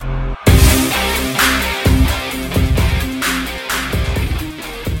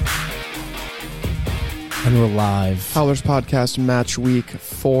And we're live. Howlers Podcast Match Week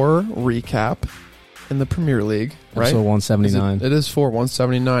 4 recap in the Premier League, right? Episode 179. It is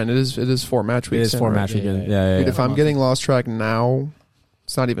 179. It is 4 match weeks. It is 4 match week. Yeah. Dude, if I'm getting lost track now,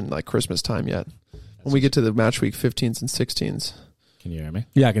 it's not even like Christmas time yet. When we get to the match week 15s and 16s. Can you hear me?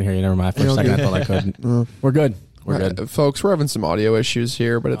 Yeah, I can hear you. Never mind. For a second, I thought I couldn't. We're good. We're good. Folks, we're having some audio issues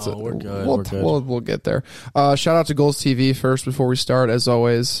here, but we're good. We'll get there. Shout out to Goals TV first before we start, as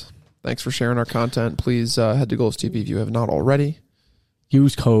always. Thanks for sharing our content. Please head to Goals TV if you have not already.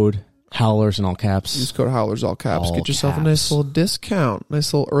 Use code Howlers in all caps. Use code Howlers all caps. All Get yourself caps. a nice little discount.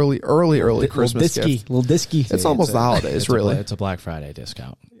 Nice little early Christmas gift. Little disky. It's almost the holidays, really. It's a Black Friday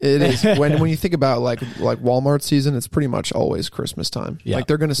discount. It is. When you think about like Walmart season, it's pretty much always Christmas time. Yeah. Like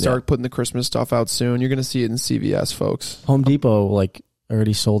they're going to start putting the Christmas stuff out soon. You're going to see it in CVS, folks. Home Depot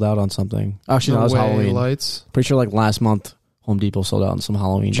already sold out on something. Actually, no, that was Halloween. Lights. Pretty sure last month Home Depot sold out on some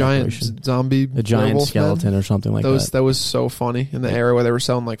Halloween Giant decoration. zombie. A giant werewolf skeleton man. or something like that. That was so funny in the era where they were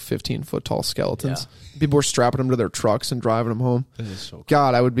selling like 15-foot tall skeletons. Yeah. People were strapping them to their trucks and driving them home. This is so cool.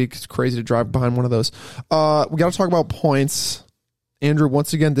 God, I would be crazy to drive behind one of those. We got to talk about points. Andrew,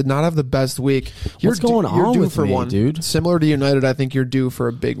 once again, did not have the best week. What's going on with me, dude? Similar to United, I think you're due for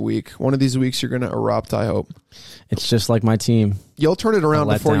a big week. One of these weeks, you're going to erupt, I hope. It's just like my team. You'll turn it around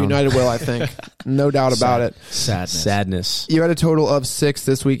before down. United will, I think. No doubt about it. Sadness. You had a total of 6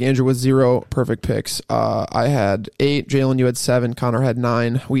 this week. Andrew with 0 perfect picks. I had 8. Jalen, you had 7. Connor had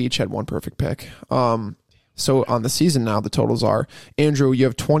 9. We each had 1 perfect pick. So on the season now, the totals are, Andrew, you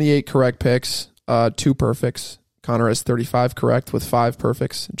have 28 correct picks, 2 perfects. Connor has 35 correct with 5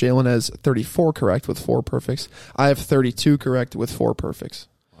 perfects. Jalen has 34 correct with 4 perfects. I have 32 correct with 4 perfects.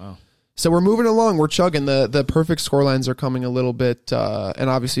 Wow. So we're moving along. We're chugging. The perfect scorelines are coming a little bit. And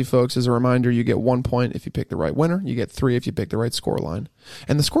obviously, folks, as a reminder, you get 1 point if you pick the right winner. You get 3 if you pick the right scoreline.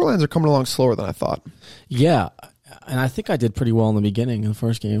 And the scorelines are coming along slower than I thought. Yeah. And I think I did pretty well in the beginning of the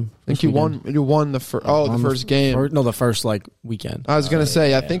first game. I think you won the first. Oh, the first game. The first weekend. I was gonna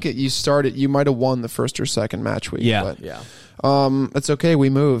say. I think you started. You might have won the first or second match week. Yeah, but, yeah. It's okay. We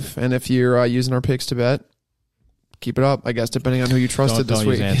move, and if you're using our picks to bet, keep it up. I guess depending on who you trusted this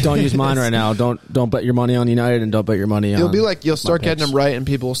week. Don't use mine right now. Don't bet your money on United, and don't bet your money on. It'll be like you'll start getting picks. them right, and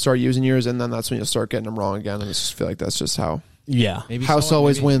people will start using yours, and then that's when you'll start getting them wrong again. And I just feel like that's just how. Yeah. House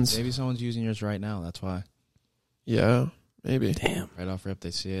always wins. Maybe someone's using yours right now. That's why. Yeah. Maybe. Damn. Right off rip, they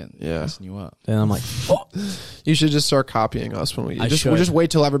see it. Yeah. Messing you up. Then I'm like, oh. You should just start copying us when we'll should. just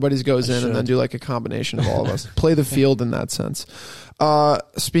wait till everybody's goes in should. and then do like a combination of all of us. Play the field in that sense.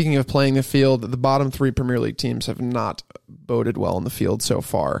 Speaking of playing the field, the bottom 3 Premier League teams have not boded well in the field so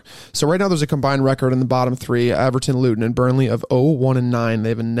far. So right now there's a combined record in the bottom 3, Everton, Luton, and Burnley of 0-1-9. They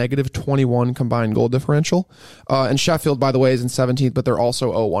have a negative 21 combined goal differential. And Sheffield, by the way, is in 17th, but they're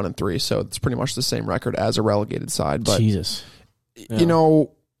also 0-1-3. So it's pretty much the same record as a relegated side. But Jesus. Yeah. You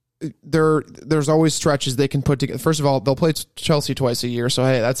know, there's always stretches they can put together. First of all, they'll play Chelsea twice a year, so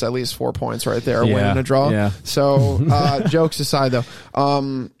hey, that's at least 4 points right there, a win and a draw. Yeah. So jokes aside,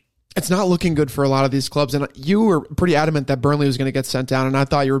 though, it's not looking good for a lot of these clubs. And you were pretty adamant that Burnley was going to get sent down, and I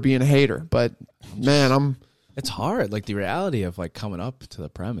thought you were being a hater. But man, It's hard. Like the reality of like coming up to the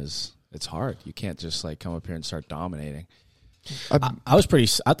Prem it's hard. You can't just like come up here and start dominating. I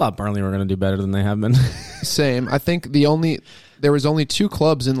thought Burnley were going to do better than they have been. Same. I think there was only 2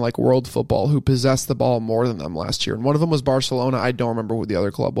 clubs in like world football who possessed the ball more than them last year, and one of them was Barcelona. I don't remember who the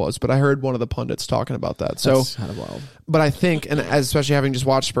other club was, but I heard one of the pundits talking about that. So That's kind of wild. But I think, and especially having just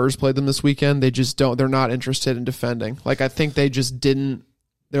watched Spurs play them this weekend, they're not interested in defending. Like I think they just didn't.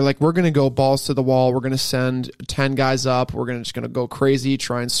 They're like, we're going to go balls to the wall. We're going to send 10 guys up. We're just going to go crazy,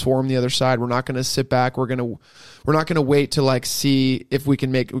 try and swarm the other side. We're not going to sit back. We're not going to wait to like see if we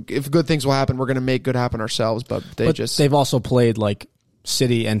can if good things will happen. We're going to make good happen ourselves. But they've also played like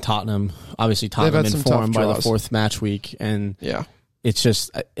City and Tottenham. Obviously, Tottenham in form by the 4th match week, and yeah, it's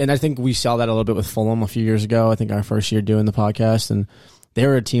just. And I think we saw that a little bit with Fulham a few years ago. I think our first year doing the podcast, and they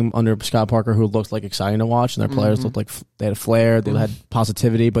were a team under Scott Parker who looked like exciting to watch, and their players looked like they had a flair, they had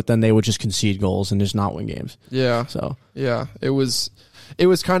positivity, but then they would just concede goals and just not win games. Yeah. So yeah, it was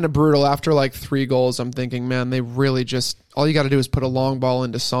kind of brutal. After like 3 goals, I'm thinking, man, they really just all you got to do is put a long ball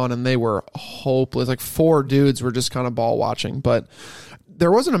into Son, and they were hopeless. Like 4 dudes were just kind of ball watching, but.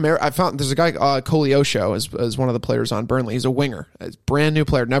 There was I found there's a guy, Koleosho, is one of the players on Burnley. He's a winger. He's a brand new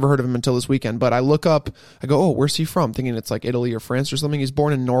player. Never heard of him until this weekend. But I look up, I go, oh, where's he from? Thinking it's like Italy or France or something. He's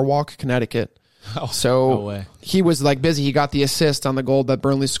born in Norwalk, Connecticut. Oh, so no way. He was like busy. He got the assist on the goal that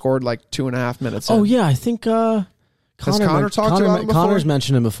Burnley scored like 2.5 minutes in. Oh, yeah. I think Has Connor talked about him before? Connor's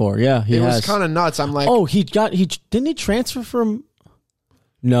mentioned him before. Yeah, he has. It was kind of nuts. I'm like, didn't he transfer from?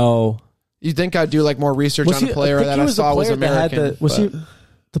 No. You think I'd do like more research on a player that I saw was American?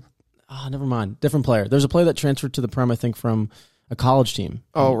 Never mind. Different player. There's a player that transferred to the Prem, I think, from a college team.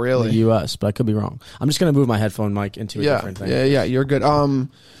 Oh, really? In the U.S., but I could be wrong. I'm just going to move my headphone mic into a different thing. Yeah, you're good.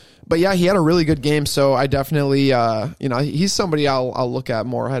 But yeah, he had a really good game, so I definitely, he's somebody I'll look at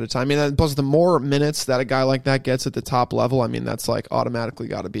more ahead of time. I mean, plus the more minutes that a guy like that gets at the top level, I mean, that's like automatically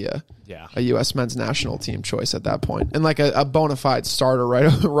got to be a U.S. men's national team choice at that point, and like a bona fide starter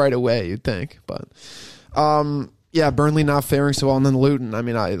right away, you'd think. But Burnley not faring so well, and then Luton. I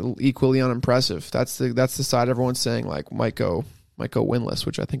mean, equally unimpressive. That's the side everyone's saying like might go winless,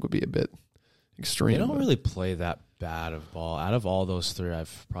 which I think would be a bit extreme. They don't really play that bad of ball. Out of all those three,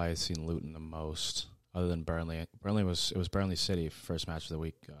 I've probably seen Luton the most, other than Burnley. It was Burnley City first match of the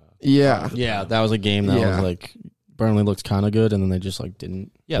week. Yeah, that was a game that was like Burnley looked kind of good, and then they just like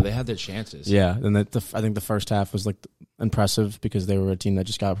didn't. Yeah, they had their chances. Yeah, and I think the first half was like impressive because they were a team that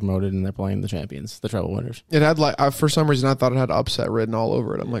just got promoted and they're playing the champions, the treble winners. It had like for some reason I thought it had upset written all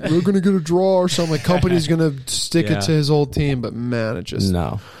over it. I'm like, we're gonna get a draw or something. Like Company's gonna stick it to his old team, but man, it just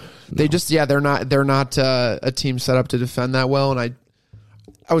no. They just they're not a team set up to defend that well. And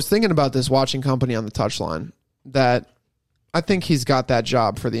I was thinking about this watching Company on the touchline, that I think he's got that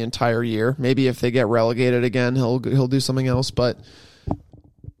job for the entire year. Maybe if they get relegated again, he'll do something else. But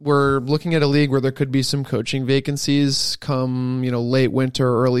we're looking at a league where there could be some coaching vacancies come late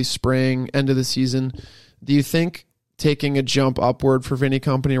winter, early spring, end of the season. Do you think taking a jump upward for Vinny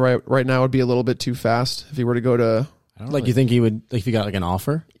Company right now would be a little bit too fast if he were to go to? You think he would, like, if he got like an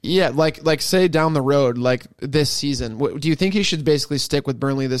offer? Yeah, like say down the road, like this season, do you think he should basically stick with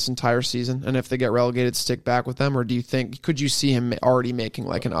Burnley this entire season, and if they get relegated, stick back with them, or could you see him already making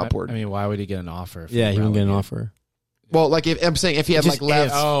like an upward? I mean, why would he get an offer? Yeah, he wouldn't get an offer. Well, like I'm saying, if he had just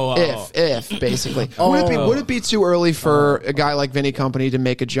like left, if basically, would it be too early for a guy like Vinny Company to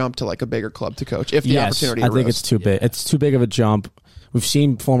make a jump to like a bigger club to coach if the opportunity arose? I think it's too big. It's too big of a jump. We've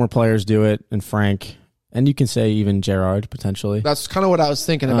seen former players do it, and Frank. And you can say even Gerrard potentially. That's kind of what I was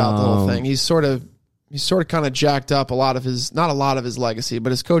thinking about the whole thing. He's sort of kind of jacked up not a lot of his legacy,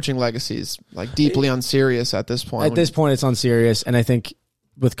 but his coaching legacy is like deeply unserious at this point. At this point, it's unserious, and I think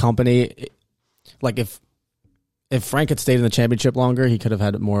with Company, like if Frank had stayed in the championship longer, he could have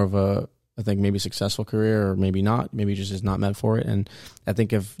had more of a, I think, maybe successful career, or maybe not. Maybe just is not meant for it. And I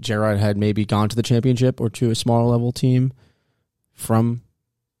think if Gerrard had maybe gone to the championship or to a smaller level team from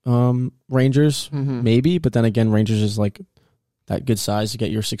Rangers, maybe, but then again, Rangers is like that good size to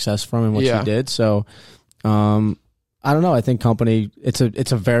get your success from and what you did. So I don't know. I think Company, it's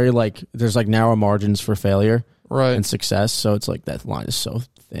a very like, there's like narrow margins for failure and success. So it's like that line is so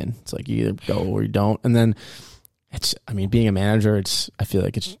thin. It's like you either go or you don't. And then being a manager, I feel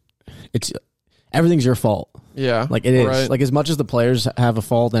like it's everything's your fault. Yeah. Like it is. Right. Like as much as the players have a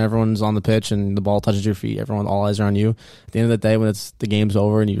fault and everyone's on the pitch and the ball touches your feet, all eyes are on you. At the end of the day, when the game's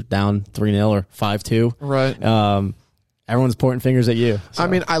over and you're down 3-0 or 5-2, right. Everyone's pointing fingers at you. So. I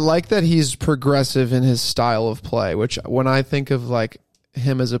mean, I like that he's progressive in his style of play, which when I think of like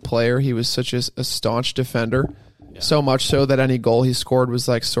him as a player, he was such a staunch defender. So much so that any goal he scored was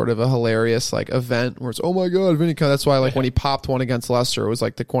like sort of a hilarious like event where it's, oh my God, Vinny. That's why like when he popped one against Leicester, it was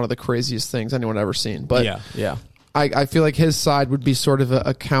like one of the craziest things anyone ever seen. But yeah. I feel like his side would be sort of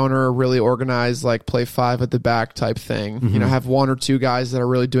a counter, really organized, like play 5 at the back type thing. Mm-hmm. Have 1 or 2 guys that are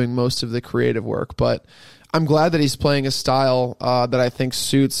really doing most of the creative work. But I'm glad that he's playing a style that I think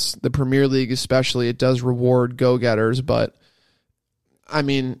suits the Premier League, especially. It does reward go-getters, but I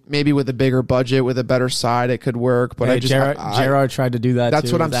mean, maybe with a bigger budget, with a better side, it could work. But Gerrard tried to do that. That's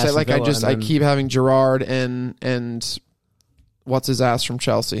too, what I'm saying. Like I keep having Gerrard and what's his ass from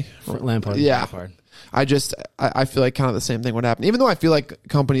Chelsea, Lampard. Yeah, Lampard. I feel like kind of the same thing would happen. Even though I feel like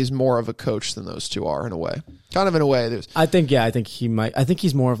Company's more of a coach than those two are in a way. Kind of in a way. I think he might. I think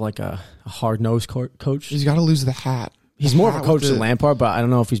he's more of like a hard-nosed coach. He's got to lose the hat. He's more of a coach than Lampard, but I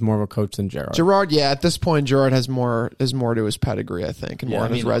don't know if he's more of a coach than Gerrard. Gerrard, yeah, at this point, Gerrard has more to his pedigree, I think, and more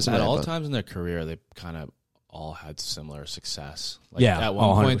on his resume. At all times in their career, they kind of all had similar success. At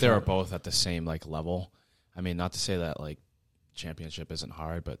one point, they were both at the same like level. I mean, not to say that like championship isn't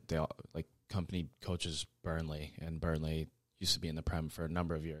hard, but they all like Company coaches Burnley, and Burnley used to be in the Prem for a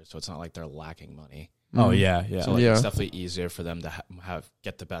number of years, so it's not like they're lacking money. Oh yeah. So it's definitely easier for them to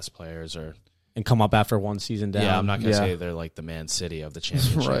get the best players and come up after one season down. Yeah, I'm not going to say they're like the Man City of the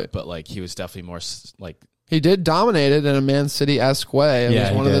championship, right. But like he was definitely more like... He did dominate it in a Man City-esque way. It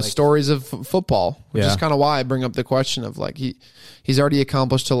was one of the stories of football, which is kind of why I bring up the question of like he's already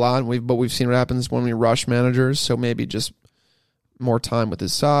accomplished a lot, but we've seen what happens when we rush managers, so maybe just more time with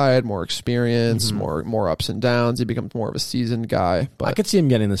his side, more experience, more ups and downs. He becomes more of a seasoned guy. But I could see him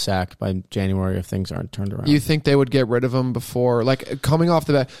getting the sack by January if things aren't turned around. you think they would get rid of him before, like coming off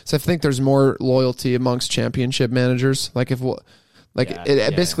the bat? So I think there's more loyalty amongst championship managers. Like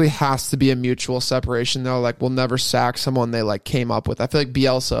it basically has to be a mutual separation. Though, like we'll never sack someone they like came up with. I feel like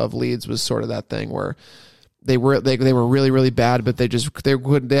Bielsa of Leeds was sort of that thing where they were really really bad, but they didn't have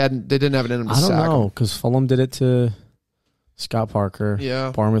it in them to sack. I don't know him. because Fulham did it to Scott Parker.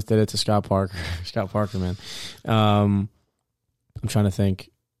 Yeah. Bournemouth did it to Scott Parker. Scott Parker, man. I'm trying to think.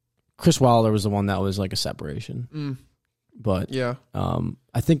 Chris Wilder was the one that was like a separation. But Yeah.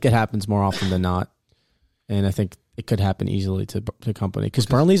 I think it happens more often than not. And I think it could happen easily to Company. Because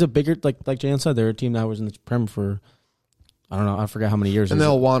Burnley's a bigger, like Jan said, they're a team that was in the Prem for, I don't know, I forget how many years. And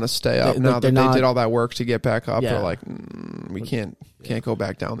they'll want to stay up now that they did all that work to get back up. Yeah. They're like, we can't go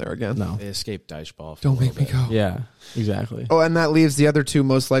back down there again. No. They escaped Dyche ball. Don't make me go. Yeah, exactly. Oh, and that leaves the other two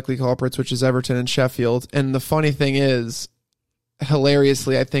most likely culprits, which is Everton and Sheffield. And the funny thing is,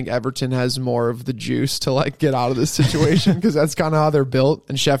 hilariously, I think Everton has more of the juice to like get out of this situation because that's kind of how they're built.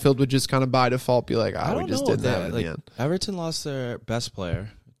 And Sheffield would just kind of by default be like, we just didn't have it in the end. Everton lost their best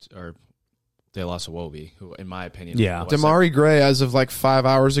player, or they lost Iwobi, who, in my opinion, Damari Gray, as of like 5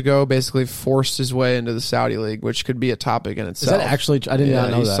 hours ago, basically forced his way into the Saudi League, which could be a topic in itself. Is that actually? I did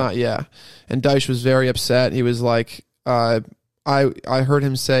not know that. Yeah, and Dyche was very upset. He was like, I heard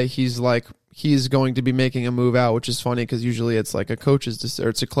him say he's going to be making a move out, which is funny because usually it's like a coach's or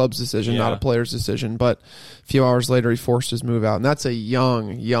it's a club's decision, not a player's decision. But a few hours later, he forced his move out, and that's a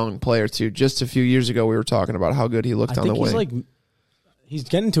young player too. Just a few years ago, we were talking about how good he looked on the wing. He's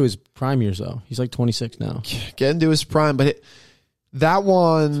getting to his prime years though. He's like 26 now. Getting to his prime, but that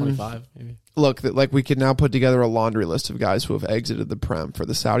one 25 maybe. Look, like we could now put together a laundry list of guys who have exited the Prem for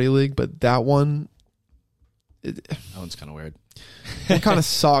the Saudi League, but that one, that one's kind of weird. It kind of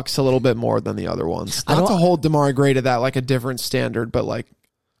sucks a little bit more than the other ones. Not to hold Damari Gray to that like a different standard, but like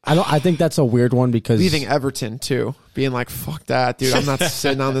I think that's a weird one because leaving Everton too, being like, fuck that, dude. I'm not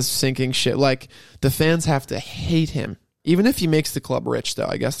sitting on this sinking shit. Like the fans have to hate him. Even if he makes the club rich, though,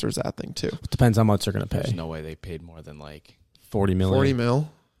 I guess there's that thing too. Depends how much they're going to pay. There's no way they paid more than like 40 million. 40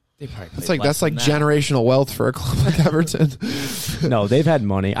 mil. That's like generational wealth for a club like Everton. No, they've had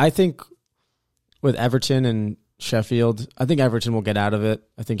money. I think with Everton and Sheffield, I think Everton will get out of it.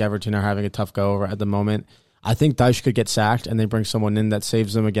 I think Everton are having a tough go over at the moment. I think Dyche could get sacked and they bring someone in that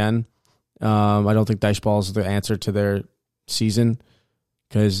saves them again. I don't think Dyche ball is the answer to their season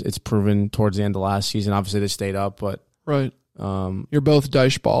because it's proven towards the end of last season. Obviously, they stayed up, but right. You're both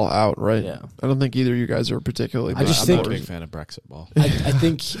Dyche ball out, right? Yeah. I don't think either of you guys are particularly. I'm not a big fan of Brexit ball. I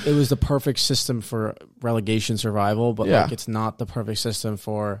think it was the perfect system for relegation survival, but like it's not the perfect system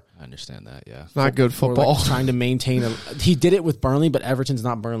for. I understand that. Yeah, it's not good football. Like trying to maintain he did it with Burnley, but Everton's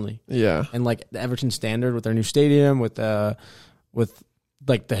not Burnley. Yeah, and like the Everton standard with their new stadium, with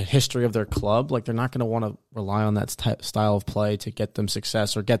like the history of their club, like they're not going to want to rely on that style of play to get them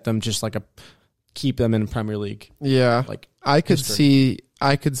success or get them just like keep them in Premier League. Yeah, like I could see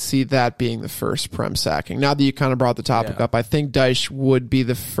that being the first Prem sacking. Now that you kind of brought the topic up, I think Dyche would be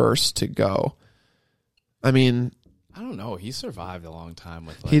the first to go. I mean, I don't know. He survived a long time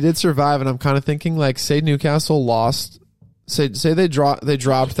with. He did survive, and I'm kind of thinking like, say Newcastle lost, say they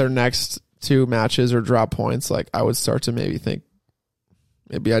dropped their next two matches or drop points. Like I would start to maybe think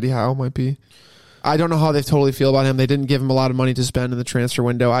maybe Eddie Howe might be. I don't know how they totally feel about him. They didn't give him a lot of money to spend in the transfer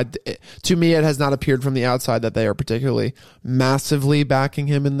window. To me, it has not appeared from the outside that they are particularly massively backing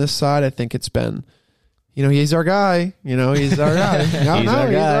him in this side. I think it's been, he's our guy. He's our guy. He's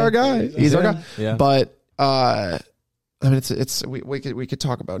our guy. He's our guy. Yeah. But I mean, we could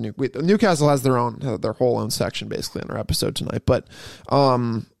talk about Newcastle has their whole own section basically in our episode tonight. But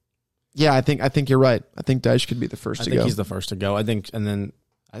yeah, I think you're right. I think Dyche could be the first to go. I think he's the first to go. I think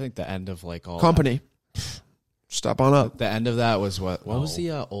the end of like all Company. Stop on up. The end of that was what was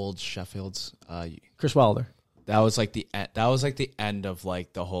the old Sheffield's Chris Wilder. That was like the end of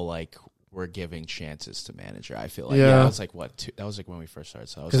like the whole like we're giving chances to manager. I feel like that was like that was like when we first started.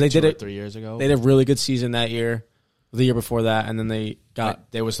 So because they did it 3 years ago. They did a really good season that year, the year before that, and then they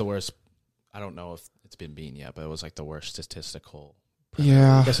was the worst. I don't know if it's been beaten yet, but it was like the worst statistical.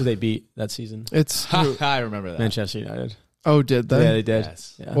 Yeah. Guess who they beat that season? I remember that. Manchester United. Oh, did they? Yeah, they did.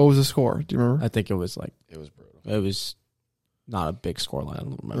 Yes. Yeah. What was the score? Do you remember? I think it was brutal. It was not a big scoreline. I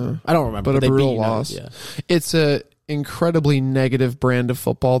don't remember. I don't remember. But they a brutal beat loss. United, yeah. It's a incredibly negative brand of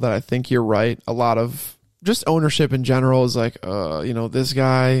football that I think you're right. A lot of just ownership in general is like, this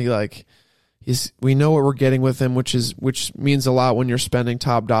guy, like, we know what we're getting with him, which means a lot when you're spending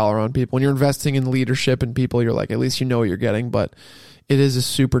top dollar on people. When you're investing in leadership and people, you're like, at least you know what you're getting. But it is a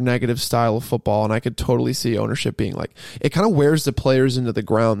super negative style of football, and I could totally see ownership being like, it kind of wears the players into the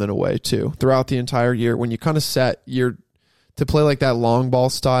ground in a way too throughout the entire year. When you kind of set to play like that long ball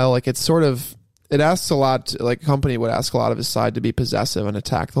style, like it asks a lot, like a company would ask a lot of his side to be possessive and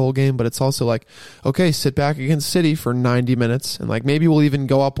attack the whole game, but it's also like, okay, sit back against City for 90 minutes, and like maybe we'll even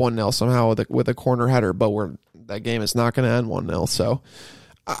go up 1-0 somehow with a corner header, but that game is not going to end 1-0. So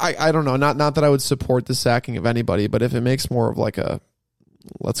I don't know, not that I would support the sacking of anybody, but if it makes more of like a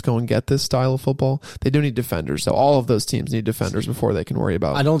let's go and get this style of football, they do need defenders. So all of those teams need defenders before they can worry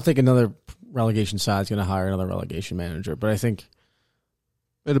about. I don't think another relegation side is going to hire another relegation manager, but I think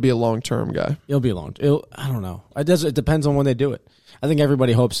it'll be a long-term guy. I don't know. It depends on when they do it. I think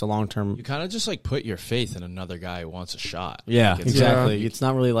everybody hopes the long-term. You kind of just like put your faith in another guy who wants a shot. Yeah, like exactly. Yeah. It's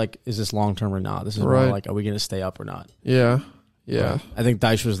not really like, is this long-term or not? This is more like, are we going to stay up or not? Yeah. I think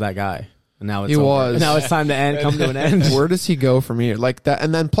Dyche was that guy. And now it's He over. was. And now it's time to come to an end. Where does he go from here? Like that,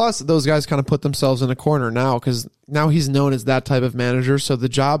 and then plus those guys kind of put themselves in a corner now because now he's known as that type of manager. So the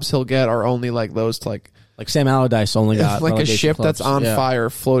jobs he'll get are only like those to like Sam Allardyce only got like a ship clubs. that's on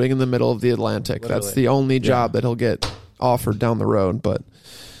fire floating in the middle of the Atlantic. Literally. That's the only job that he'll get offered down the road. But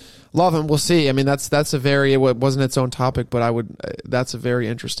love him. We'll see. I mean, that's a very, it wasn't its own topic, but that's a very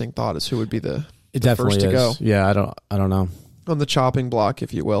interesting thought as who would be the definitely first to go. Yeah, I don't know. On the chopping block,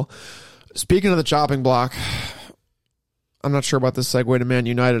 if you will. Speaking of the chopping block, I'm not sure about this segue to Man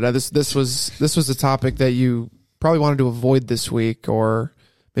United. This was a topic that you probably wanted to avoid this week, or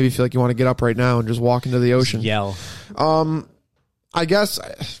maybe you feel like you want to get up right now and just walk into the ocean. Yell. I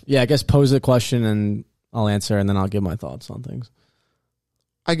guess. Yeah, I guess pose the question and I'll answer, and then I'll give my thoughts on things.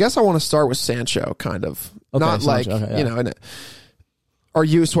 I guess I want to start with Sancho, kind of. Okay, not Sancho, like, okay, yeah. you know, and are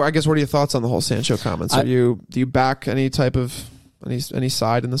you, so I guess, what are your thoughts on the whole Sancho comments? Do you back any type of, any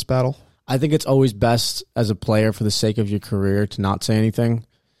side in this battle? I think it's always best as a player for the sake of your career to not say anything.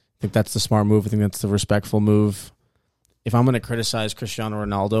 I think that's the smart move. I think that's the respectful move. If I'm going to criticize Cristiano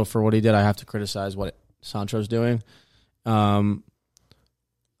Ronaldo for what he did, I have to criticize what Sancho's doing. I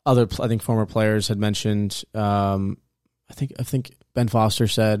think former players had mentioned. I think Ben Foster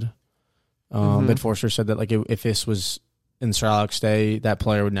said. Ben Foster said that like if this was in Sir Alex Day, that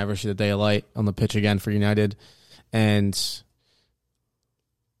player would never see the day of light on the pitch again for United, and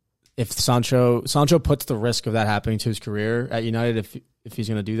if Sancho puts the risk of that happening to his career at United if he's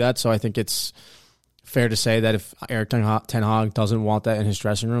going to do that. So I think it's fair to say that if Erik ten Hag doesn't want that in his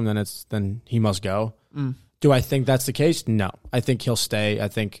dressing room, then he must go. Do I think that's the case? No. I think he'll stay. I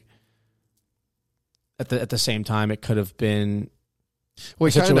think at the same time it could have been a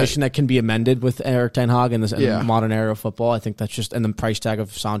situation that can be amended with Erik ten Hag in the modern era of football. I think that's just, and the price tag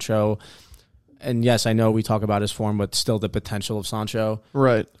of Sancho. And yes, I know we talk about his form, but still the potential of Sancho.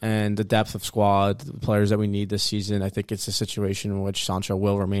 Right. And the depth of squad, the players that we need this season. I think it's a situation in which Sancho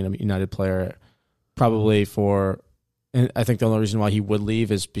will remain a United player probably for, and I think the only reason why he would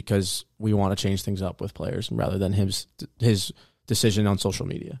leave is because we want to change things up with players rather than his decision on social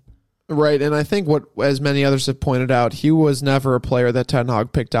media. Right, and I think what, as many others have pointed out, he was never a player that Ten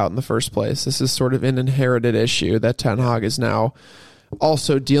Hag picked out in the first place. This is sort of an inherited issue that Ten Hag is now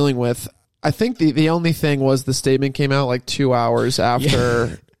also dealing with. I think the only thing was the statement came out like 2 hours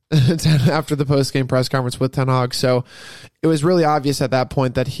after after the post-game press conference with Ten Hag. So it was really obvious at that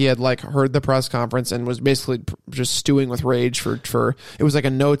point that he had like heard the press conference and was basically just stewing with rage for it was like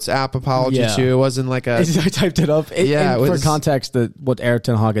a notes app apology too. It wasn't like a... I typed it up. For context, what Erik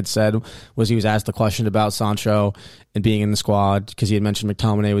ten Hag had said was he was asked the question about Sancho and being in the squad because he had mentioned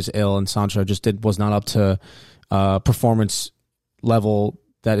McTominay was ill and Sancho just was not up to performance level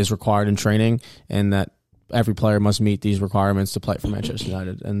that is required in training, and that every player must meet these requirements to play for Manchester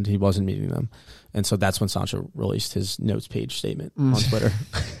United, and he wasn't meeting them. And so that's when Sancho released his notes page statement on Twitter.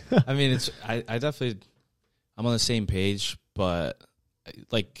 I mean, I definitely, I'm on the same page, but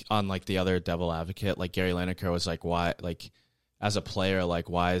like on like the other devil advocate, like Gary Lineker was like, why, like as a player, like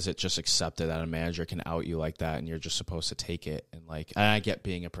why is it just accepted that a manager can out you like that and you're just supposed to take it? And like, and I get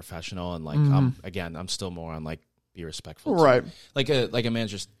being a professional and like, I'm still more on like, be respectful, right? Like a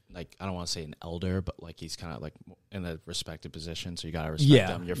manager's like, I don't want to say an elder, but like he's kind of like in a respected position, so you gotta respect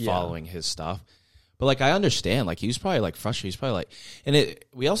him. You're following his stuff, but like I understand, like he was probably like frustrated. He's probably like, and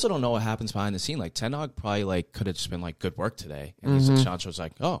we also don't know what happens behind the scene. Like Ten Hag probably like could have just been like, good work today, and he's like, Sancho's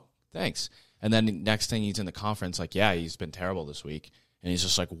like, oh, thanks, and then next thing he's in the conference, like, yeah, he's been terrible this week, and he's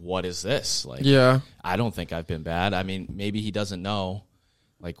just like, what is this? Like, I don't think I've been bad. I mean, maybe he doesn't know,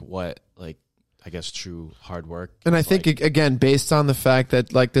 like what, like. I guess, true hard work. And I think, again, based on the fact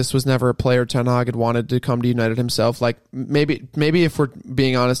that like this was never a player Ten Hag had wanted to come to United himself, like maybe if we're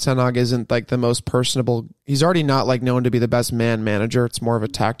being honest, Ten Hag isn't like the most personable. He's already not like known to be the best manager. It's more of a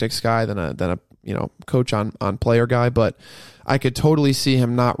tactics guy than a coach on player guy. But I could totally see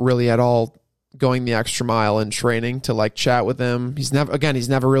him not really at all going the extra mile in training to like chat with him. He's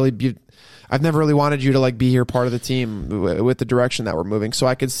never really. I've never really wanted you to like be here part of the team with the direction that we're moving. So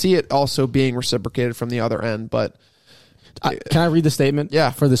I could see it also being reciprocated from the other end. But can I read the statement? Yeah,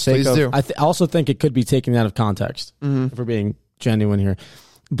 for the sake of. do. I also think it could be taken out of context. If we're being genuine here.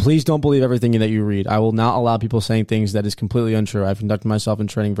 Please don't believe everything that you read. I will not allow people saying things that is completely untrue. I've conducted myself in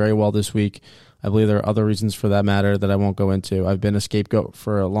training very well this week. I believe there are other reasons for that matter that I won't go into. I've been a scapegoat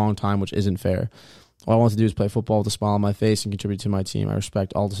for a long time, which isn't fair. All I want to do is play football with a smile on my face and contribute to my team. I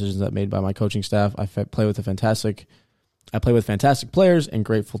respect all decisions that are made by my coaching staff. I play with fantastic players and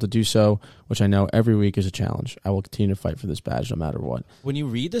grateful to do so, which I know every week is a challenge. I will continue to fight for this badge no matter what. When you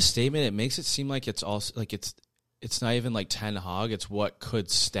read the statement, it makes it seem like it's also like it's not even like Ten Hag. It's what could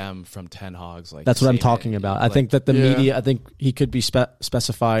stem from Ten Hag's like. That's what I'm talking about. I think that the media. I think he could be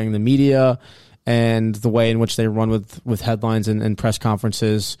specifying the media and the way in which they run with headlines and press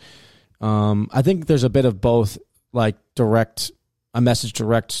conferences. I think there's a bit of both, like a message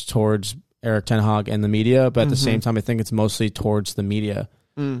direct towards Erik ten Hag and the media, but at the same time, I think it's mostly towards the media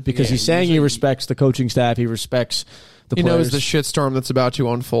because he's saying he respects the coaching staff, he respects the players. He knows the shitstorm that's about to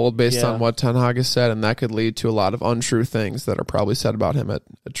unfold based on what Ten Hag has said, and that could lead to a lot of untrue things that are probably said about him at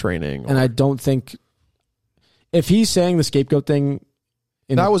training. And I don't think if he's saying the scapegoat thing.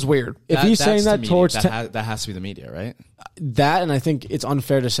 That was weird. If he's saying that towards that has to be the media, right? That, and I think it's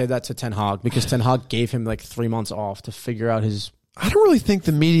unfair to say that to Ten Hag because Ten Hag gave him like 3 months off to figure out his. I don't really think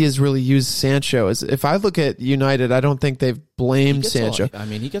the media's really used Sancho. If I look at United, I don't think they've blamed Sancho.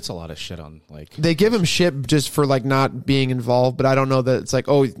 He gets a lot of shit on like. They give him shit just for like not being involved, but I don't know that it's like,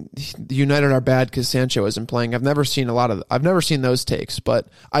 oh, United are bad because Sancho isn't playing. I've never seen those takes, but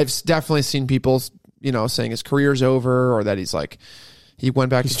I've definitely seen people, saying his career's over or that he's like. He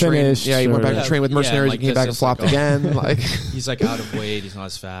went back to train. Yeah, he went back to train with mercenaries and came back and flopped again. Like he's like out of weight. He's not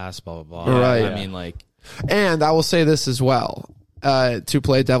as fast. Blah blah blah. Right. I mean, like, and I will say this as well to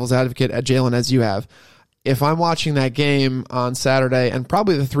play devil's advocate at Jalen as you have. If I'm watching that game on Saturday and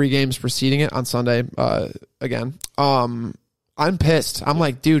probably the 3 games preceding it on Sunday again, I'm pissed. I'm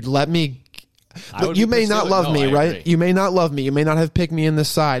like, dude, let me. You may not love me, right? You may not love me. You may not have picked me in this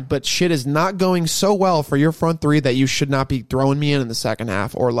side, but shit is not going so well for your front 3 that you should not be throwing me in the second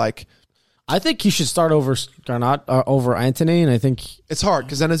half or like. I think he should start over Garnot over Anthony, and I think it's hard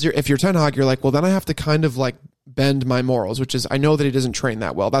because then if you're Ten Hag, you're like, well, then I have to kind of like bend my morals, which is I know that he doesn't train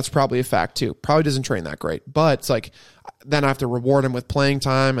that well. That's probably a fact too. Probably doesn't train that great, but it's like then I have to reward him with playing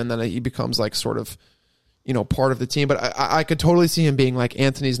time, and then he becomes like sort of. Part of the team, but I could totally see him being like,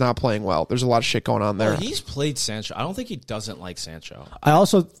 Anthony's not playing well. There's a lot of shit going on there. Well, he's played Sancho. I don't think he doesn't like Sancho. I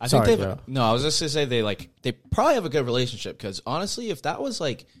was just gonna say they probably have a good relationship because honestly, if that was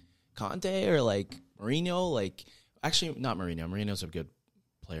like Conte or like Mourinho, like actually not Mourinho. Mourinho's a good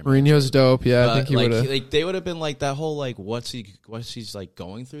player. Mourinho's dope. Yeah, I think he would have. Like they would have been like that whole like what's he's like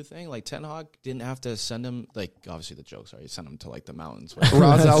going through thing. Like Ten Hag didn't have to send him like obviously the jokes are he sent him to like the mountains.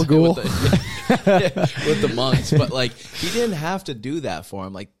 Ras Al Ghul with the monks, but like he didn't have to do that for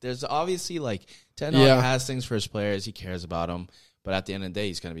him. Like there's obviously like Ten Hag has things for his players. He cares about them, but at the end of the day,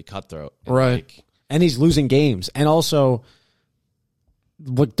 he's going to be cutthroat, right? And he's losing games, and also.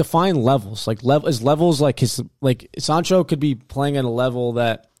 What define levels levels like his like Sancho could be playing at a level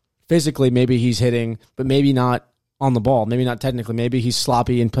that physically maybe he's hitting, but maybe not on the ball, maybe not technically, maybe he's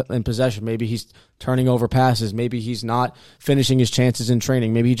sloppy in possession, maybe he's turning over passes, maybe he's not finishing his chances in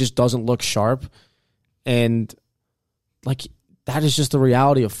training, maybe he just doesn't look sharp, and like that is just the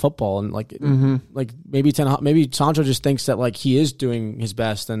reality of football, and like like maybe Sancho just thinks that like he is doing his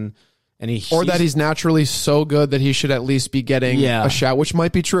best and that he's naturally so good that he should at least be getting a shot, which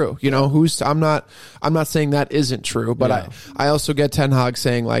might be true. I'm not saying that isn't true, but I also get Ten Hag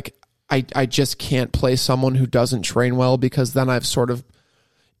saying like I just can't play someone who doesn't train well because then I've sort of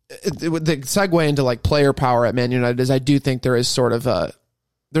the segue into like player power at Man United is I do think there is sort of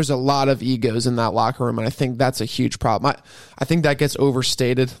there's a lot of egos in that locker room, and I think that's a huge problem. I think that gets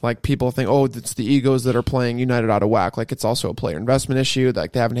overstated. Like people think, oh, it's the egos that are playing United out of whack. Like it's also a player investment issue.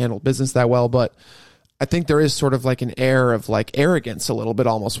 Like they haven't handled business that well. But I think there is sort of like an air of like arrogance a little bit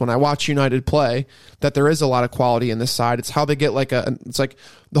almost when I watch United play, that there is a lot of quality in this side. It's how they get like it's like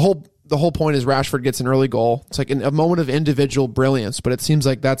the the whole point is Rashford gets an early goal. It's like a moment of individual brilliance, but it seems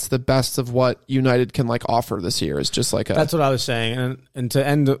like that's the best of what United can like offer this year. Is just like that's what I was saying. And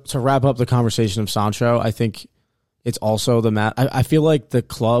to wrap up the conversation of Sancho, I think it's also I feel like the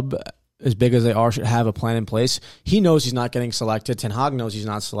club, as big as they are, should have a plan in place. He knows he's not getting selected. Ten Hag knows he's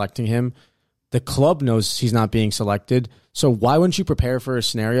not selecting him. The club knows he's not being selected. So why wouldn't you prepare for a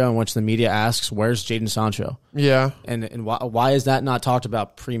scenario in which the media asks, "Where's Jadon Sancho?" Yeah, and why is that not talked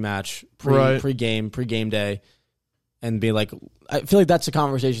about pre-match, pre-game day, and be like, I feel like that's a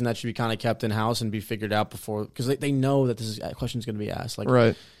conversation that should be kind of kept in house and be figured out before, because they know that this question is going to be asked. Like,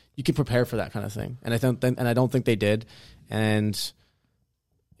 right. You can prepare for that kind of thing, and I don't think they did, and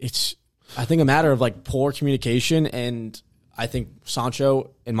it's I think a matter of like poor communication, and I think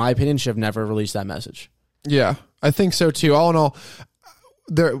Sancho, in my opinion, should have never released that message. Yeah, I think so too. All in all,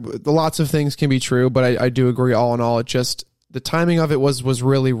 lots of things can be true, but I do agree. All in all, it just the timing of it was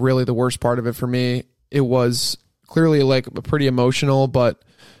really, really the worst part of it for me. It was clearly like pretty emotional, but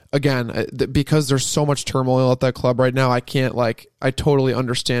again, because there's so much turmoil at that club right now, I totally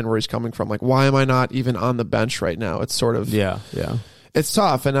understand where he's coming from. Like, why am I not even on the bench right now? It's sort of yeah. It's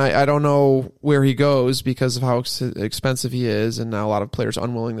tough, and I don't know where he goes because of how expensive he is, and now a lot of players'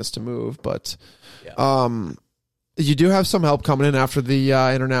 unwillingness to move. But you do have some help coming in after the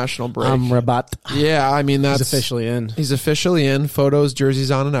international break. Rabat. Yeah, I mean, he's officially in. He's officially in. Photos, jerseys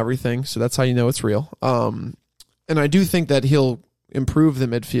on, and everything. So that's how you know it's real. And I do think that he'll improve the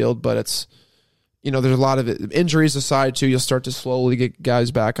midfield, but it's, there's a lot of injuries aside too. You'll start to slowly get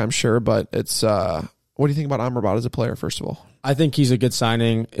guys back, I'm sure. But it's what do you think about Amrabat as a player? First of all, I think he's a good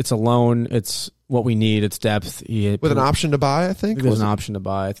signing. It's a loan. It's what we need. It's depth. With an option to buy, I think. There's an option to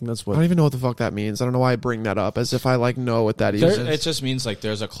buy. I think that's what. I don't even know what the fuck that means. I don't know why I bring that up as if I know what that is. It just means like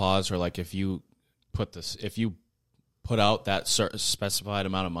there's a clause where like if you put out that specified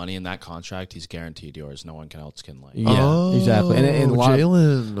amount of money in that contract, he's guaranteed yours. No one else can like. Yeah, exactly. And a lot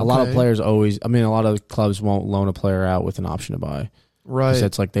of players a lot of clubs won't loan a player out with an option to buy. Right.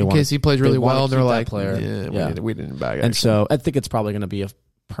 It's like in case he plays really well, they're like, player. We didn't bag it. And so I think it's probably going to be a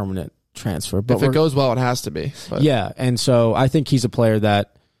permanent transfer. But if it goes well, it has to be. But. Yeah, and so I think he's a player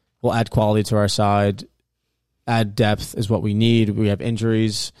that will add quality to our side. Add depth is what we need. We have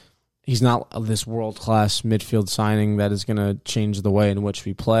injuries. He's not this world-class midfield signing that is going to change the way in which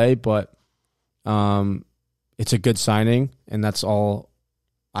we play, but it's a good signing, and that's all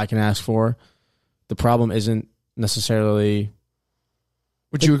I can ask for. The problem isn't necessarily...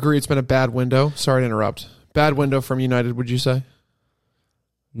 Would you agree it's been a bad window? Sorry to interrupt. Bad window from United, would you say?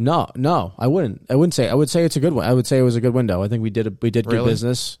 No, I wouldn't. I would say it's a good one. I would say it was a good window. I think we did good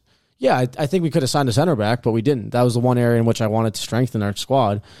business. Yeah, I think we could have signed a center back, but we didn't. That was the one area in which I wanted to strengthen our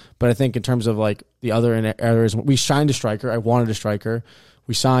squad. But I think in terms of like the other areas, we signed a striker. I wanted a striker.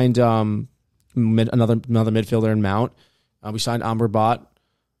 We signed another midfielder in Mount. We signed Amrabat.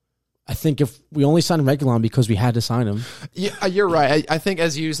 I think if we only signed Reguilon because we had to sign him. Yeah, you're right. I think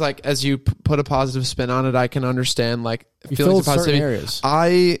as you put a positive spin on it, I can understand like feelings of positivity. Areas.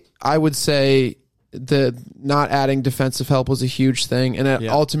 I would say the not adding defensive help was a huge thing, and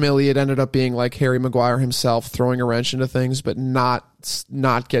ultimately it ended up being like Harry Maguire himself throwing a wrench into things, but not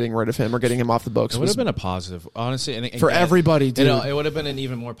getting rid of him or getting him off the books. It would have been a positive, honestly, and for everybody. Dude, it would have been an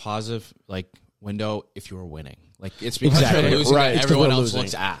even more positive like window if you were winning. Like it's because exactly. you're losing, right. Everyone else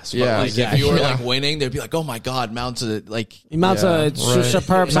looks ass. Yeah, but like if you were like winning, they'd be like, "Oh my god, Mount's a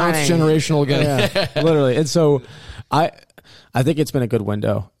superb signing, generational again." Yeah, literally. And so, I think it's been a good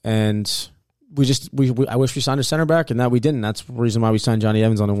window, and I wish we signed a center back, and that we didn't. That's the reason why we signed Johnny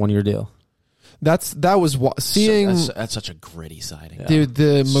Evans on a 1-year deal. That's such a gritty signing, dude.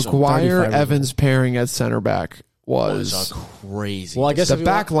 The Maguire Evans pairing at center back was crazy. Well, I guess the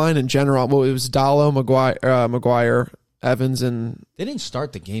back line in general. Well, it was Dallo, Maguire, Evans, and they didn't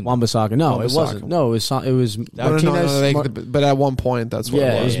start the game. Wan-Bissaka. No, it wasn't. No, it was Martinez. But at one point, that's what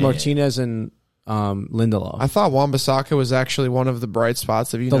it was. Martinez and Lindelof. I thought Wan-Bissaka was actually one of the bright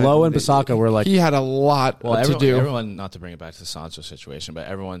spots of United. Dalot and Bissaka were like he had a lot to do. Everyone, not to bring it back to the Sancho situation, but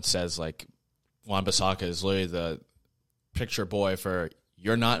everyone says like Wan-Bissaka is literally the picture boy for.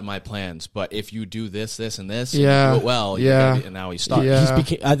 You're not in my plans, but if you do this, and this, and you do it well, and now he's stuck. Yeah.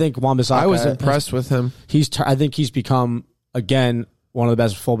 I think Wan-Bissaka. I was impressed with him. I think he's become again one of the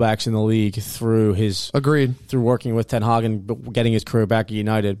best fullbacks in the league through working with Ten Hag and getting his career back at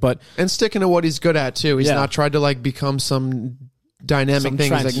United, and sticking to what he's good at too. He's not tried to like become some dynamic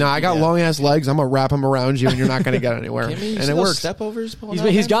thing. He's like, nah, I got long ass legs. I'm gonna wrap them around you, and you're not gonna get anywhere. And it works. Step overs.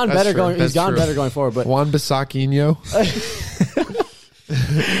 He's gotten better going. He's gotten better going forward. But Wan-Bissakinho.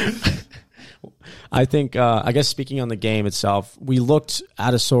 I think, I guess speaking on the game itself, we looked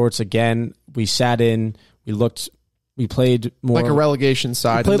out of sorts again. We sat in, we played more. Like a relegation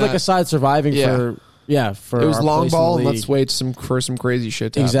side. We played like a side surviving for it was our long place in ball the and league. let's wait for some crazy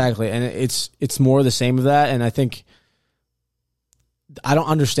shit to happen. Exactly. And it's more the same of that. And I think I don't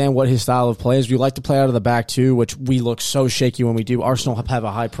understand what his style of play is. We like to play out of the back too, which we look so shaky when we do. Arsenal have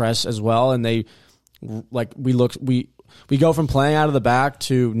a high press as well, and they we go from playing out of the back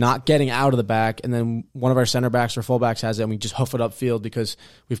to not getting out of the back, and then one of our center backs or fullbacks has it, and we just hoof it upfield because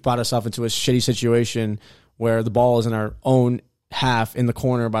we've brought ourselves into a shitty situation where the ball is in our own half in the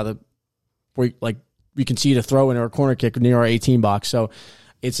corner where we can see the throw in or a corner kick near our 18 box. So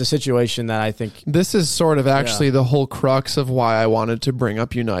it's a situation that I think this is sort of actually the whole crux of why I wanted to bring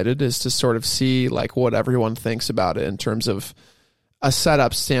up United, is to sort of see like what everyone thinks about it in terms of a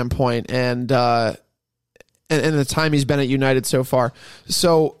setup standpoint and the time he's been at United so far.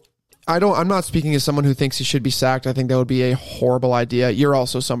 So I'm not speaking as someone who thinks he should be sacked. I think that would be a horrible idea. You're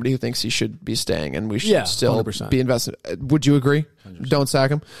also somebody who thinks he should be staying and we should still 100%. be invested. Would you agree? 100%. Don't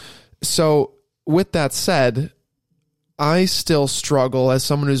sack him. So with that said, I still struggle as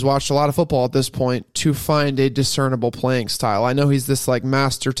someone who's watched a lot of football at this point to find a discernible playing style. I know he's this like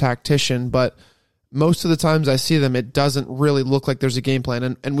master tactician, but most of the times I see them, it doesn't really look like there's a game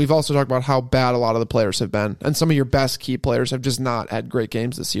plan. And we've also talked about how bad a lot of the players have been. And some of your best key players have just not had great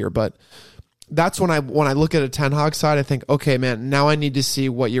games this year. But that's when I look at a Ten Hag side, I think, okay, man, now I need to see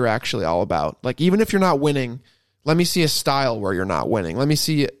what you're actually all about. Like, even if you're not winning, let me see a style where you're not winning. Let me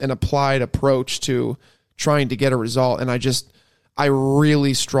see an applied approach to trying to get a result. And I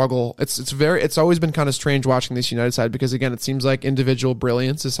really struggle. It's always been kind of strange watching this United side because, again, it seems like individual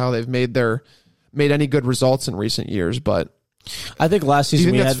brilliance is how they've made any good results in recent years. But I think last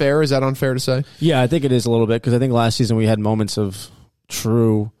season do you think that's fair? Is that unfair to say? Yeah, I think it is a little bit because I think last season we had moments of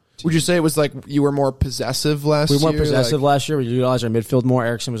true. Would you say it was like you were more possessive last year? We were more possessive last year. We utilized our midfield more.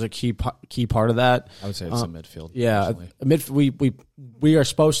 Eriksson was a key part of that. I would say it's a midfield. Yeah, we are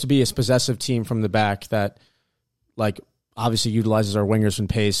supposed to be a possessive team from the back that, like, obviously utilizes our wingers and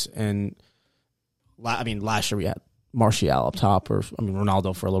pace. And last year we had Martial up top,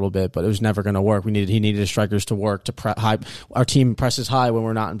 Ronaldo for a little bit, but it was never going to work. He needed his strikers to work to high. Our team presses high when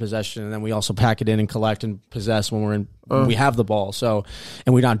we're not in possession, and then we also pack it in and collect and possess when when we have the ball. So,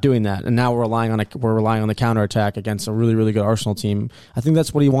 and we're not doing that, and now we're relying on the counterattack against a really, really good Arsenal team. I think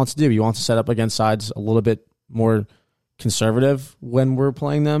that's what he wants to do. He wants to set up against sides a little bit more conservative when we're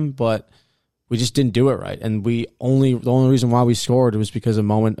playing them, but we just didn't do it right. And the only reason why we scored was because of a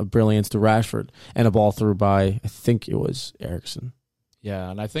moment of brilliance to Rashford and a ball through by, I think it was Eriksson. Yeah,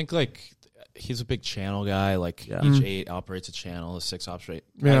 and I think like he's a big channel guy. Like each 8 operates a channel, the 6 operate.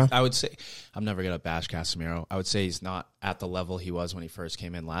 Yeah. I would say I'm never gonna bash Casemiro. I would say he's not at the level he was when he first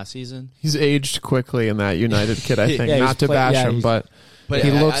came in last season. He's aged quickly in that United kid, I think. Yeah, not to bash him, but he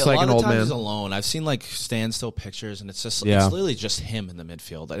looks like an old man. He's alone. I've seen like standstill pictures, and it's just it's literally just him in the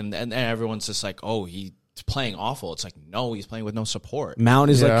midfield, and everyone's just like, oh, he's playing awful. It's like, no, he's playing with no support. Mount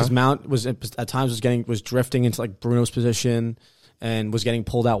is like, because Mount was at times was drifting into like Bruno's position and was getting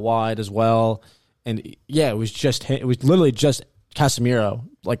pulled out wide as well. And it was literally just Casemiro,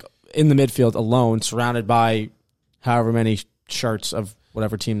 like in the midfield alone, surrounded by however many shirts of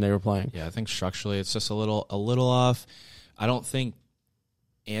whatever team they were playing. Yeah, I think structurally it's just a little off. I don't think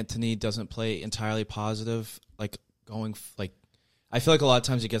Antony doesn't play entirely positive. I feel like a lot of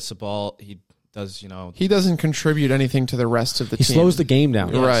times he gets the ball, he does, he doesn't contribute anything to the rest of the team. He slows the game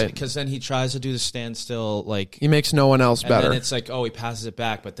down. Right. Because then he tries to do the standstill, like he makes no one else better. And then it's like, oh, he passes it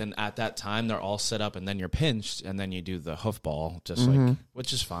back, but then at that time they're all set up, and then you're pinched, and then you do the hoof ball,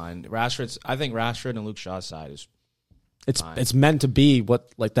 which is fine. I think Rashford and Luke Shaw's side is fine. It's meant to be what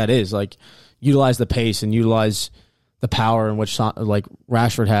like that is, like utilize the pace and utilize the power in which like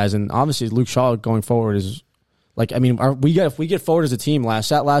Rashford has, and obviously Luke Shaw going forward is. Like, I mean, if we get forward as a team last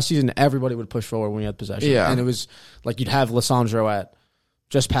season, everybody would push forward when we had possession. Yeah. And it was like you'd have Lissandro at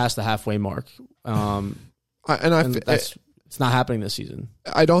just past the halfway mark. It's not happening this season.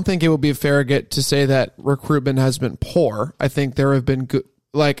 I don't think it would be fair to say that recruitment has been poor. I think there have been good,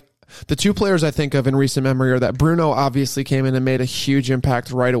 like the 2 players I think of in recent memory are that Bruno obviously came in and made a huge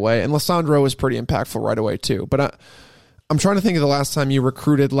impact right away, and Lissandro was pretty impactful right away too. But I'm trying to think of the last time you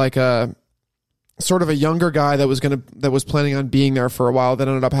recruited like a sort of a younger guy that was planning on being there for a while that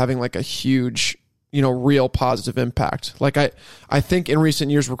ended up having like a huge, real positive impact. Like I think in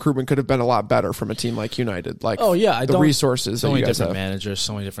recent years recruitment could have been a lot better from a team like United. Like the resources. So many different have. managers,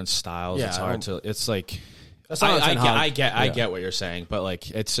 so many different styles. Yeah, it's hard to. It's like I get what you're saying, but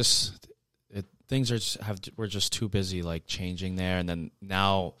like it's just things we're just too busy like changing there, and then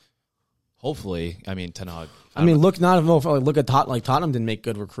now hopefully, I mean, Ten Hag. Look at Tottenham. Like Tottenham didn't make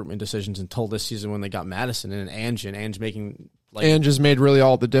good recruitment decisions until this season when they got Madison and Ange making. Ange has made really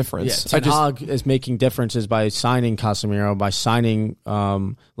all the difference. Yeah, Ten Hag is making differences by signing Casemiro, by signing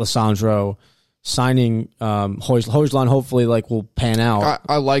Lissandro, signing Højlund. Hopefully, will pan out.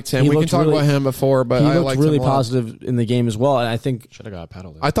 I liked him. We can talk about him before, but I liked really him a lot. positive in the game as well. And I think should have got a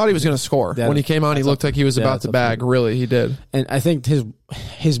penalty. I thought he was going to score when he came on. He looked like he was about to bag. Really, he did. And I think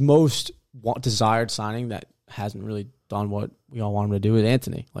his most desired signing that hasn't really done what we all want him to do is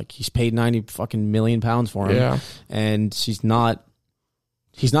Anthony. Like he's paid 90 fucking million pounds for him, and he's not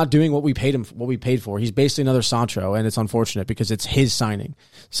doing what we paid him, what we paid for. He's basically another Sancho, and it's unfortunate because it's his signing.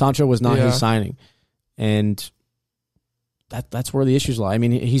 Sancho was not his signing, and that's where the issues lie. I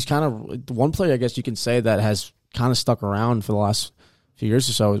mean, he's kind of one player I guess you can say that has kind of stuck around for the last few years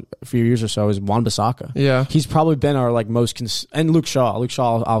or so is Wan-Bissaka. Yeah, he's probably been our most and Luke Shaw. Luke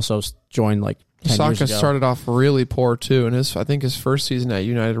Shaw also joined 10 years ago. Started off really poor too, and I think his first season at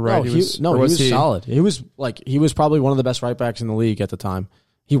United, right? He was solid. He was probably one of the best right backs in the league at the time.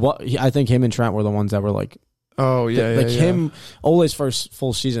 I think him and Trent were the ones that were him. Ole's first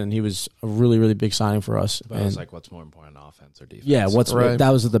full season, he was a really, really big signing for us. But it was what's more important, offense or defense? Yeah, that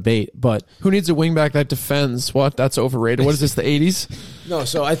was the debate. But who needs a wingback that defends? What? That's overrated. What is this? The 80s? No.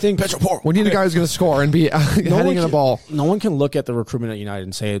 So I think we need a guy who's going to score and be heading in a ball. No one can look at the recruitment at United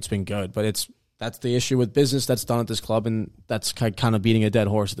and say it's been good, but that's the issue with business that's done at this club, and that's kind of beating a dead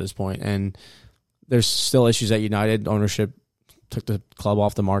horse at this point. And there's still issues at United. Ownership took the club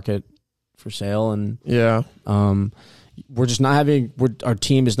off the market for sale, and we're just not our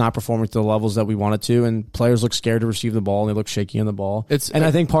team is not performing to the levels that we want it to, and players look scared to receive the ball, and they look shaky on the ball.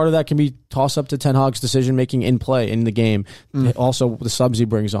 I think part of that can be tossed up to Ten Hag's decision making in play in the game. Also, the subs he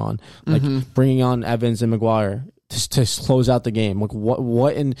brings on, bringing on Evans and Maguire to close out the game.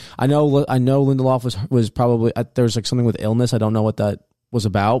 What? And I know Lindelof was probably there was something with illness. I don't know what that was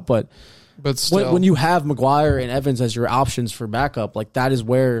about, but still, when you have Maguire and Evans as your options for backup, that is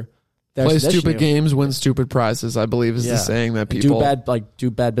where play stupid games, win stupid prizes. I believe is the saying that people do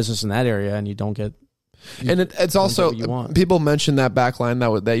bad business in that area, and you don't get. And it's also people mention that back line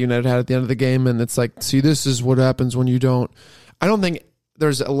that United had at the end of the game, and it's see, this is what happens when you don't. I don't think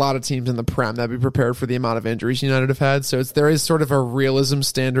there's a lot of teams in the Prem that be prepared for the amount of injuries United have had. So there is sort of a realism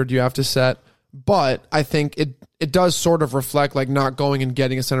standard you have to set. But I think it does sort of reflect not going and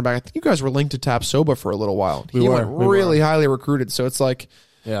getting a center back. I think you guys were linked to Tapsoba for a little while. He went really highly recruited. So it's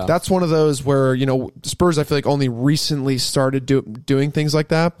that's one of those where, Spurs I feel only recently started doing things like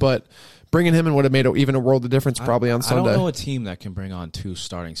that. But bringing him in would have made even a world of difference probably on Sunday. I don't know a team that can bring on two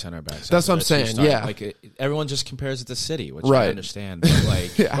starting center backs. That's what I'm saying, yeah. Everyone just compares it to City, which I understand.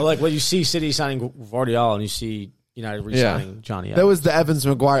 But But you see City signing Guardiola and you see United re-signing Johnny Evans. That was the Evans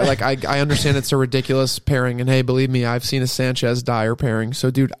Maguire. I understand it's a ridiculous pairing, and hey, believe me, I've seen a Sanchez Dyer pairing.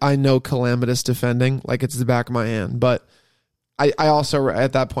 So, dude, I know calamitous defending it's the back of my hand. But I also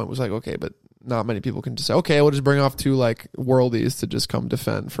at that point was okay, but not many people can just say, okay, we'll just bring off two worldies to just come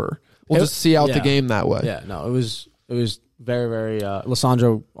defend for. We'll just see out the game that way. Yeah, no, it was very, very.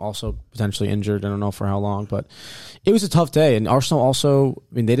 Lissandro also potentially injured. I don't know for how long, but it was a tough day. And Arsenal also,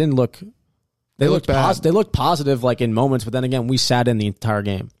 they didn't look. They looked bad. They looked positive in moments, but then again, we sat in the entire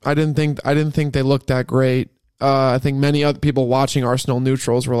game. I didn't think they looked that great. I think many other people watching Arsenal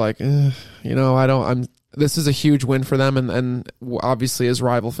neutrals were this is a huge win for them, and obviously as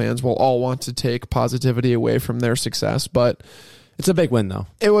rival fans, we'll all want to take positivity away from their success, but. It's a big win, though.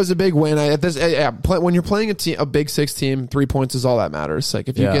 It was a big win. When you're playing a Big Six team, 3 points is all that matters.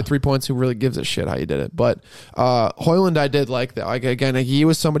 If you get 3 points, who really gives a shit how you did it? But Højlund, I did like that. Again, he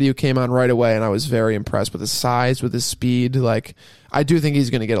was somebody who came on right away, and I was very impressed with his size, with his speed. I do think he's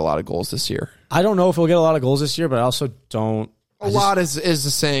going to get a lot of goals this year. I don't know if he'll get a lot of goals this year, but I also don't. A lot is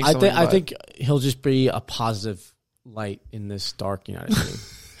the saying. I think he'll just be a positive light in this dark United team.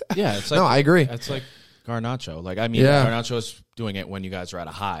 Yeah, it's no, I agree. It's Garnacho. Garnacho is doing it when you guys are at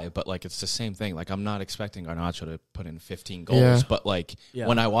a high, but it's the same thing. I'm not expecting Garnacho to put in 15 goals, but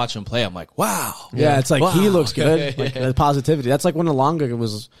when I watch him play, I'm wow. Yeah, it's wow. He looks good. The positivity. That's when Elanga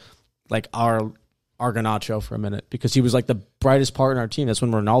was our Garnacho for a minute because he was the brightest part in our team. That's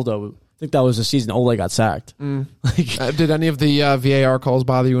when Ronaldo. I think that was the season Ole got sacked. Did any of the VAR calls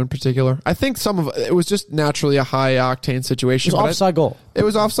bother you in particular? I think some of it was just naturally a high octane situation. It was offside goal. It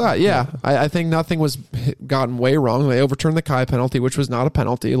was offside. Yeah, I think nothing was gotten way wrong. They overturned the Kai penalty, which was not a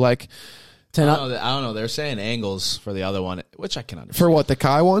penalty. I don't know. They're saying angles for the other one, which I can understand. For what, the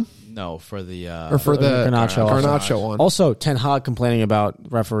Kai one? No, for the or for the Garnacho one. Also, Ten Hag complaining about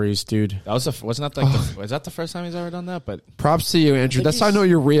referees, dude. That was wasn't that like was that the first time he's ever done that? But props to you, Andrew. That's how I know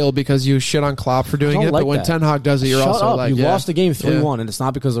you're real, because you shit on Klopp for doing it, but when Ten Hag does it, you're also up. like, you lost the game 3-1, and it's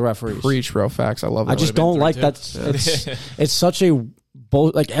not because of the referees. Preach, bro. Facts. I love that. I just don't like that. It's such a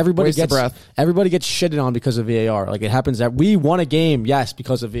like everybody Waste of gets breath. Everybody gets shitted on because of VAR. Like it happens that we won a game, yes,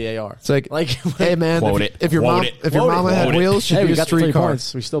 because of VAR. It's like hey man, if your mama had wheels, she'd be a street car.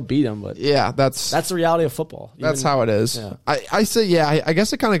 Points. We still beat them, but yeah, that's the reality of football. That's how it is. Yeah. I say I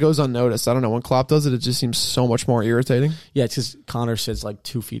guess it kind of goes unnoticed. I don't know, when Klopp does it, it just seems so much more irritating. Yeah, it's because Connor sits like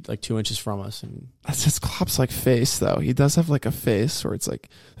 2 feet, like 2 inches from us, and that's just Klopp's like face though. He does have like a face where it's like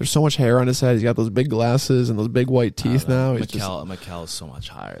there's so much hair on his head. He's got those big glasses and those big white teeth now. Mikel is so much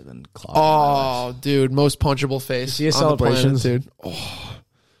higher than Klopp. Oh, dude, most punchable face on celebrations, the planet, dude. Oh.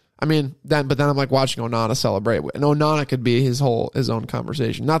 I mean, then I'm like watching Onana celebrate, and Onana could be his own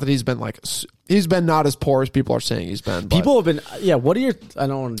conversation. Not that he's been not as poor as people are saying he's been. But people have been, yeah. What are your? I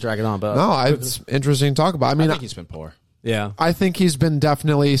don't want to drag it on, but no, it's interesting to talk about. I mean, I think he's been poor. Yeah, I think he's been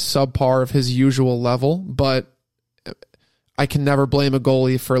definitely subpar of his usual level, but I can never blame a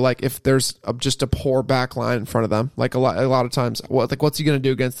goalie for like if there's just a poor back line in front of them. Like a lot of times, what's he going to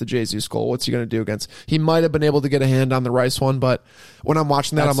do against the Jesus goal? What's he going to do against? He might have been able to get a hand on the Rice one, but when I'm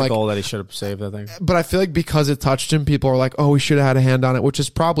watching that, that's I'm like, goal that he should have saved. I think, but I feel like because it touched him, people are like, oh, he should have had a hand on it, which is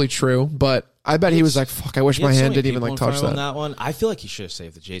probably true. But I bet he was like, fuck, I wish my hand didn't even like touch that one. I feel like he should have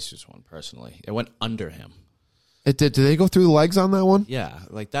saved the Jesus one personally. It went under him. It did. Did they go through the legs on that one? Yeah,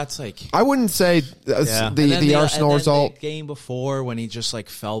 like that's like I wouldn't say the Arsenal result. The game before when he just like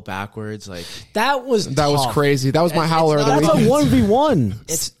fell backwards, like that was crazy. That was my howler of the week. That's a 1v1.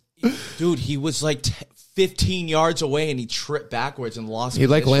 It's dude. He was like 15 yards away and he tripped backwards and lost. He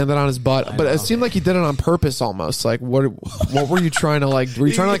like landed on his butt, but it seemed like he did it on purpose almost. Like what were you trying to like? Were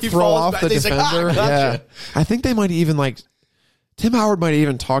you trying to like throw off the defender? Like, yeah, I think they might even like. Tim Howard might have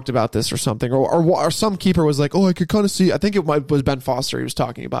even talked about this or something, or some keeper was like, "Oh, I could kind of see." I think was Ben Foster. He was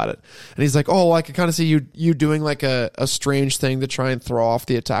talking about it, and he's like, "Oh, I could kind of see you doing like a strange thing to try and throw off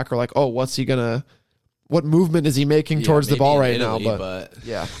the attacker. Like, oh, what movement is he making towards the ball right now?" But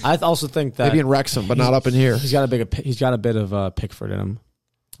yeah, I also think that maybe in Wrexham, but not up in here. He's got a bit of Pickford in him.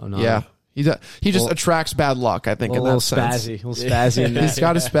 Oh no, yeah. He just attracts bad luck. I think in that sense. A little spazzy. In that. He's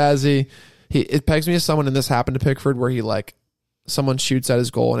got a spazzy. It pegs me as someone, and this happened to Pickford, where he like. Someone shoots at his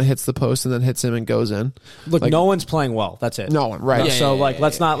goal and it hits the post and then hits him and goes in. Look, no one's playing well. That's it. No one, right? Yeah, so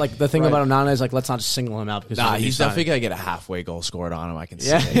let's not like the thing about Onana is like let's not just single him out because he's definitely gonna get a halfway goal scored on him. I can see.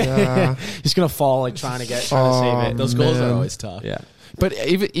 Yeah. He's gonna fall like trying to save it. Those goals are always tough. Yeah, but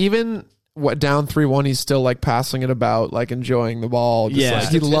even down 3-1, he's still like passing it about, like enjoying the ball. He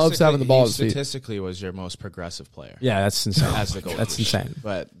loves having the ball. Statistically, was your most progressive player. Yeah, that's insane. As the goal, that's insane.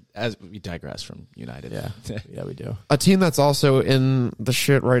 But as we digress from United, yeah, we do. A team that's also in the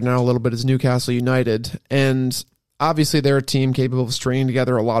shit right now a little bit is Newcastle United, and obviously they're a team capable of stringing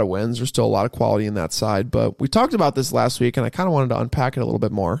together a lot of wins. There's still a lot of quality in that side, but we talked about this last week, and I kind of wanted to unpack it a little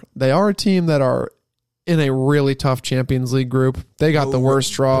bit more. They are a team that are in a really tough Champions League group. They got the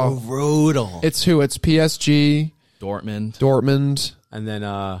worst draw. Brutal. It's PSG, Dortmund, and then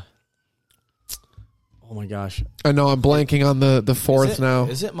oh my gosh, I know I'm blanking on the fourth now.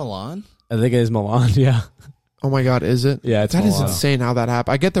 Is it Milan? I think it is Milan. Yeah. Oh my God, is it? Yeah, it's that Milan. is insane how that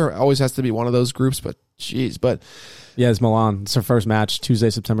happened. I get there always has to be one of those groups, but jeez, but yeah, it's Milan. It's their first match, Tuesday,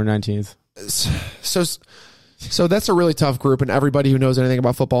 September 19th. So that's a really tough group, and everybody who knows anything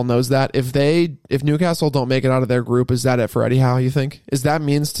about football knows that. If Newcastle don't make it out of their group, is that it for Eddie Howe, you think? Is that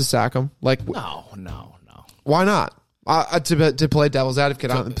means to sack him? Like No. Why not? To play devil's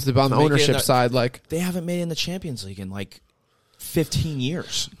advocate on the ownership side, like they haven't made it in the Champions League in like 15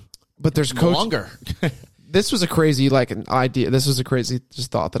 years. But there's coach longer. This was a crazy an idea. This was a crazy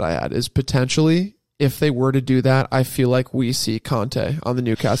just thought that I had is potentially if they were to do that, I feel like we see Conte on the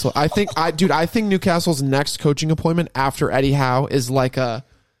Newcastle. I think Newcastle's next coaching appointment after Eddie Howe is like a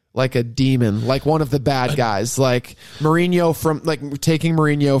demon, like one of the bad guys, like Mourinho taking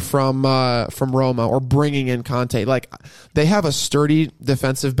Mourinho from Roma or bringing in Conte. Like they have a sturdy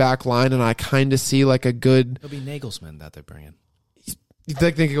defensive back line, and I kind of see like a good. It'll be Nagelsmann that they're bringing. You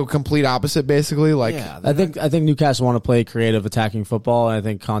think they could go complete opposite, basically? Like, yeah, I think Newcastle want to play creative attacking football, and I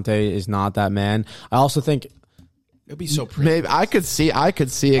think Conte is not that man. I also think it'd be so pretty. Maybe I could see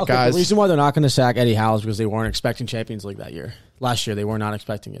it, guys. The reason why they're not going to sack Eddie Howe is because they weren't expecting Champions League that year. Last year, they were not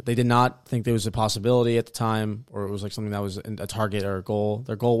expecting it. They did not think there was a possibility at the time, or it was like something that was a target or a goal.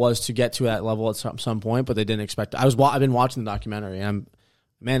 Their goal was to get to that level at some point, but they didn't expect it. I've been watching the documentary, and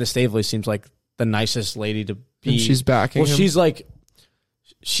Amanda Staveley seems like the nicest lady to be. And she's backing him.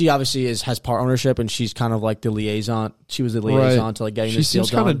 she obviously has part ownership, and she's kind of like the liaison. She was the liaison to like getting this deal done. She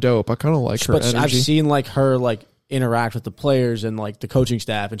seems kind of dope. I kind of like her energy. I've seen like her like interact with the players and like the coaching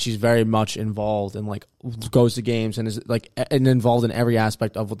staff, and she's very much involved and like goes to games and is like and involved in every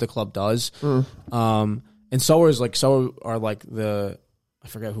aspect of what the club does. And so are like the, I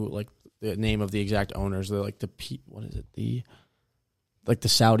forget who, like the name of the exact owners. They're like what is it? The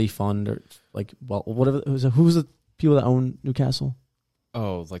Saudi fund or like, well, whatever. Who's the people that own Newcastle?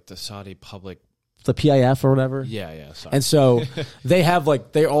 Oh, like the Saudi public. The PIF or whatever. Yeah. Sorry. And so they have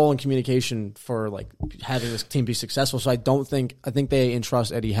like, they're all in communication for like having this team be successful. So I think they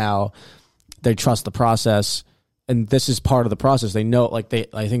entrust Eddie Howe. They trust the process, and this is part of the process. They know, like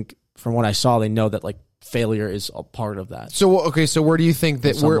I think from what I saw, they know that like failure is a part of that. So where do you think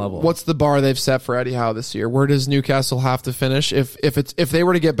that what's the bar they've set for Eddie Howe this year? Where does Newcastle have to finish if they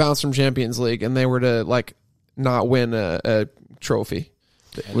were to get bounced from Champions League and they were to like not win a trophy?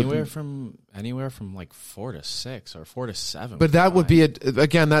 Anywhere from like 4 to 6 or 4 to 7. But that would be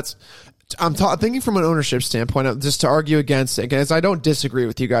I'm thinking from an ownership standpoint, just to argue against it. Because I don't disagree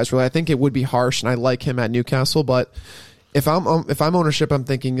with you guys really. I think it would be harsh, and I like him at Newcastle. But if I'm ownership, I'm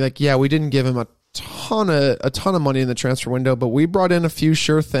thinking like, yeah, we didn't give him a ton of money in the transfer window, but we brought in a few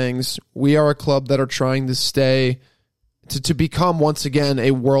sure things. We are a club that are trying to stay to become once again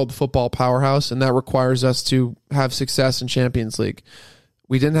a world football powerhouse, and that requires us to have success in Champions League.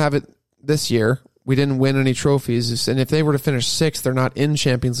 We didn't have it this year. We didn't win any trophies. And if they were to finish 6th, they're not in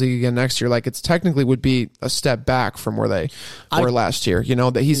Champions League again next year. Like, it's technically would be a step back from where they were last year. You know,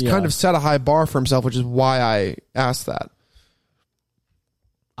 that he's kind of set a high bar for himself, which is why I asked that.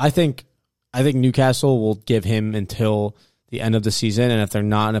 I think Newcastle will give him until the end of the season. And if they're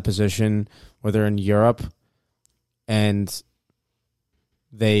not in a position where they're in Europe and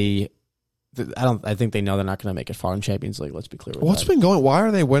I think they know they're not going to make it far in Champions League. Let's be clear. What's been going? Why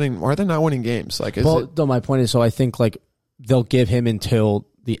are they winning? Why are they not winning games? Like, my point is, so I think like they'll give him until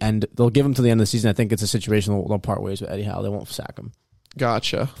the end. They'll give him to the end of the season. I think it's a situation they'll part ways with Eddie Howe. They won't sack him.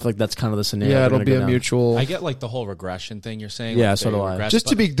 Gotcha. I feel like that's kind of the scenario. Yeah, it'll be a mutual. I get like the whole regression thing you're saying. Yeah, like so do I. Just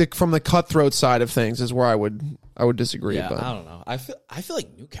to be from the cutthroat side of things is where I would disagree. Yeah, but I don't know. I feel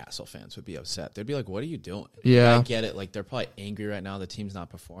like Newcastle fans would be upset. They'd be like, "What are you doing?" Yeah, I get it. Like, they're probably angry right now. The team's not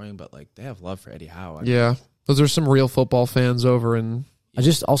performing, but like they have love for Eddie Howe. Yeah, those are some real football fans over in. I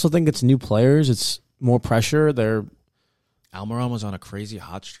just also think it's new players. It's more pressure. They're Almiron was on a crazy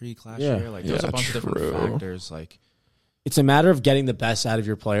hot streak last year. Like, there's a bunch of different factors. Like, it's a matter of getting the best out of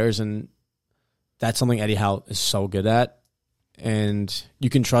your players, and that's something Eddie Howe is so good at. And you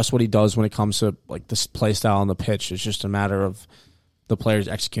can trust what he does when it comes to like this play style on the pitch. It's just a matter of the players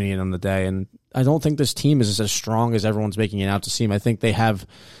executing it on the day. And I don't think this team is as strong as everyone's making it out to seem. I think they have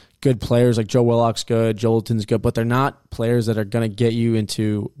good players, like Joe Willock's good, Joelton's good, but they're not players that are going to get you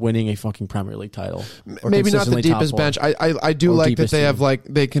into winning a fucking Premier League title. Maybe not the deepest bench. I do like that they have like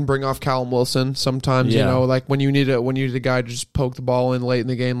they can bring off Callum Wilson sometimes. You know, like when you need a guy to just poke the ball in late in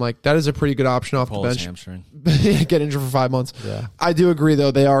the game, like that is a pretty good option off the bench. Hamstring. Get injured for 5 months. Yeah, I do agree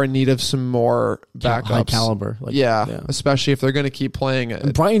though they are in need of some more backups, high caliber. Like, especially if they're going to keep playing it.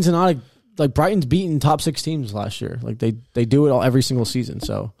 And Brighton's beaten top 6 teams last year. Like they do it every single season.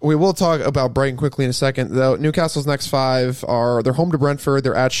 So we will talk about Brighton quickly in a second. Though Newcastle's next 5 they're home to Brentford,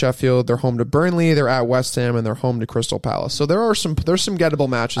 they're at Sheffield, they're home to Burnley, they're at West Ham, and they're home to Crystal Palace. So there's some gettable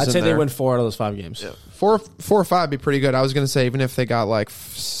matches. I'd say they win 4 out of those 5 games. Yeah. 4 or 5 would be pretty good. I was going to say even if they got like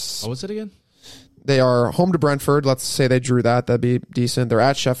what was it again? They are home to Brentford. Let's say they drew that. That'd be decent. They're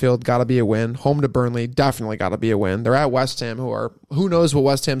at Sheffield. Got to be a win. Home to Burnley. Definitely got to be a win. They're at West Ham, who knows what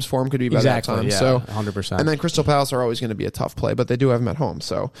West Ham's form could be by that time. Yeah, so 100%. And then Crystal Palace are always going to be a tough play, but they do have them at home.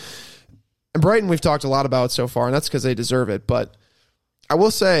 So, and Brighton we've talked a lot about so far, and that's because they deserve it. But I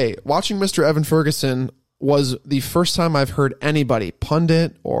will say, watching Mr. Evan Ferguson was the first time I've heard anybody,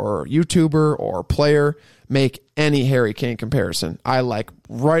 pundit or YouTuber or player, make any Harry Kane comparison. I like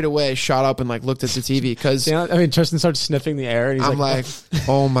right away shot up and like looked at the TV because Tristan starts sniffing the air and he's like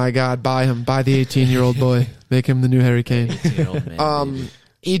oh my God, buy him, buy the 18-year-old boy, make him the new Harry Kane.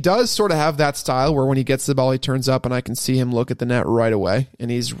 He does sort of have that style where when he gets the ball, he turns up and I can see him look at the net right away. And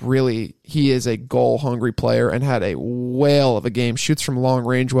he is a goal hungry player and had a whale of a game. Shoots from long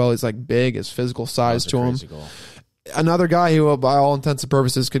range well. He's like big, his physical size to him. Goal. Another guy who by all intents and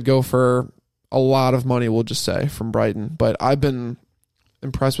purposes could go for a lot of money, we'll just say, from Brighton. But I've been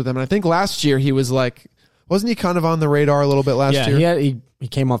impressed with him. And I think last year he was like, wasn't he kind of on the radar a little bit last year? Yeah, he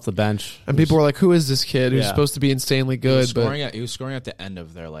came off the bench. And people were like, who is this kid who's supposed to be insanely good? He was scoring at the end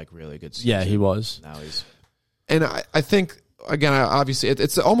of their like really good season. Yeah, he was. Now he's... And I think again, obviously,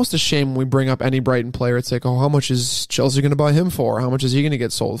 it's almost a shame when we bring up any Brighton player. It's like, oh, how much is Chelsea going to buy him for? How much is he going to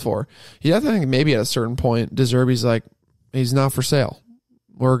get sold for? Yeah, I think maybe at a certain point, De Zerbi's like, he's not for sale.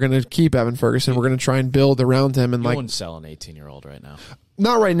 We're going to keep Evan Ferguson. We're going to try and build around him. And you like, wouldn't sell an 18-year-old right now.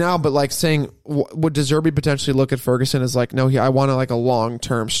 Not right now, but like saying, would De Zerbi potentially look at Ferguson as like, no, I want like a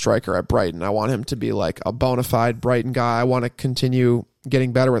long-term striker at Brighton. I want him to be like a bona fide Brighton guy. I want to continue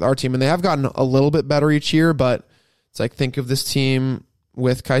getting better with our team. And they have gotten a little bit better each year, but it's like, think of this team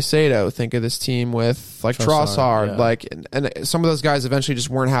with Caicedo. Think of this team with like Trossard. Yeah. Like, and some of those guys eventually just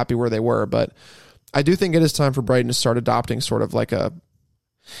weren't happy where they were. But I do think it is time for Brighton to start adopting sort of like a...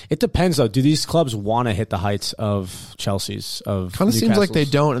 It depends, though. Do these clubs want to hit the heights of Chelsea's? Of kind of seems like they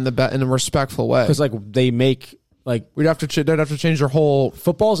don't in a respectful way. Because like they make like they'd have to change their whole...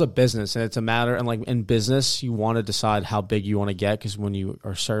 Football's a business, and it's a matter. And like in business, you want to decide how big you want to get, because when you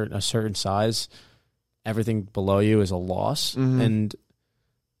are a certain size, everything below you is a loss, and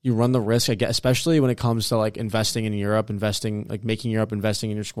you run the risk. I guess, especially when it comes to like investing in Europe, investing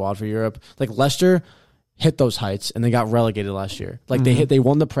in your squad for Europe. Like Leicester hit those heights and they got relegated last year. Like they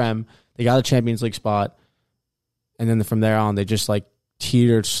won the Prem, they got a Champions League spot, and then from there on they just like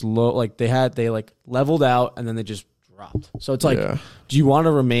teetered slow. Like they like leveled out and then they just dropped. So it's like, do you want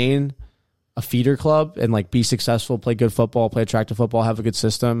to remain a feeder club and like be successful, play good football, play attractive football, have a good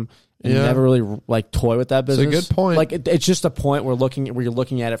system, and never really like toy with that business? It's a good point. Like it's just a point where you're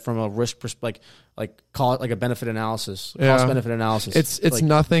looking at it from a risk perspective, like call it like a benefit analysis, cost benefit analysis. It's like,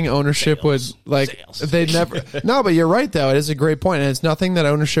 nothing ownership would like. They'd never. No, but you're right though. It is a great point, and it's nothing that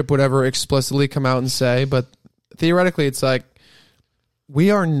ownership would ever explicitly come out and say. But theoretically, it's like,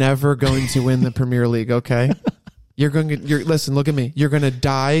 we are never going to win the Premier League. Okay. Listen, look at me. You're going to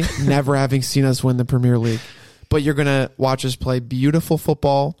die never having seen us win the Premier League. But you're going to watch us play beautiful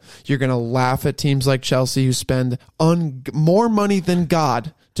football. You're going to laugh at teams like Chelsea who spend more money than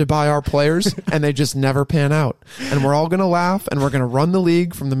God to buy our players, and they just never pan out. And we're all going to laugh, and we're going to run the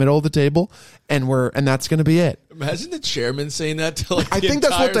league from the middle of the table, and that's going to be it. Imagine the chairman saying that to like I think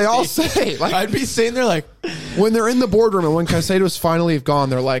that's what they all say. Like, I'd be saying they're like, when they're in the boardroom and when Caicedo's finally gone,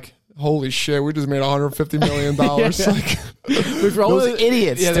 they're like, holy shit, we just made $150 million. Like, if you're always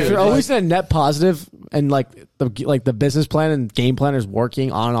idiots. Yeah, if you're always in a net positive and like the business plan and game plan is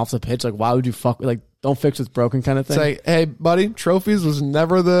working on and off the pitch, like why would you don't fix what's broken kind of thing? It's like, hey, buddy, trophies was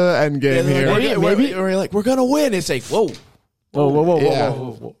never the end game here. Maybe we're like, we're gonna win. It's like, whoa.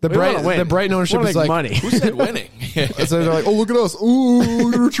 The Brighton ownership is like, money. Who said winning? So they're like, oh, look at us. Ooh,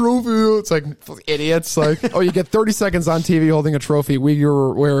 look at our trophy. It's like, idiots. Like, oh, you get 30 seconds on TV holding a trophy.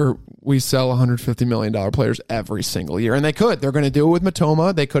 Where we sell $150 million players every single year. And they could. They're going to do it with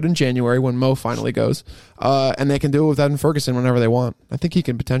Matoma. They could in January when Mo finally goes. And they can do it with Evan Ferguson whenever they want. I think he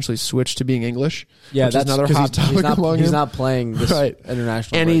can potentially switch to being English. Yeah, that's another hot topic among him. He's not playing this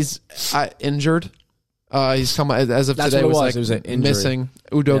international and break. He's injured. He's come as of today. It was an injury. Missing.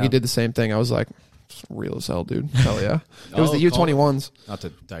 Udogi did the same thing. I was like, real as hell, dude. Hell yeah. It was the U21s. Not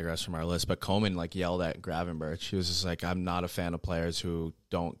to digress from our list, but Koeman like yelled at Gravenberch. He was just like, I'm not a fan of players who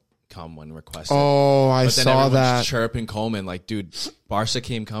don't come when requested. Oh, I saw that. Chirping Koeman like, dude, Barca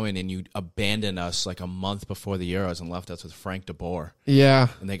came coming and you abandoned us like a month before the Euros and left us with Frank de Boer. Yeah.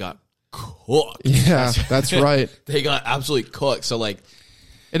 And they got cooked. Yeah, that's right. They got absolutely cooked. So like,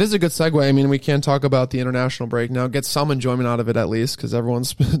 it is a good segue. I mean, we can talk about the international break now. Get some enjoyment out of it at least, because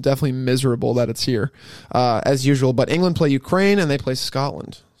everyone's definitely miserable that it's here, as usual. But England play Ukraine and they play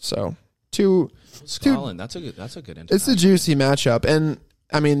Scotland. So Scotland. That's a good. It's a juicy matchup, and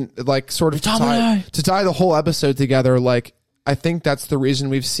I mean, like, sort of to tie the whole episode together. Like, I think that's the reason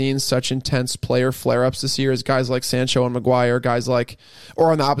we've seen such intense player flare-ups this year. Is guys like Sancho and Maguire, guys like,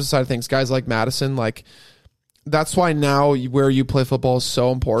 or on the opposite side of things, guys like Madison, like. That's why now where you play football is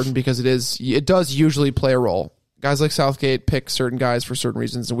so important, because it does usually play a role. Guys like Southgate pick certain guys for certain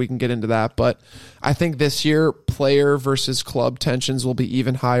reasons, and we can get into that. But I think this year, player versus club tensions will be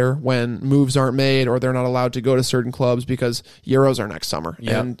even higher when moves aren't made or they're not allowed to go to certain clubs, because Euros are next summer.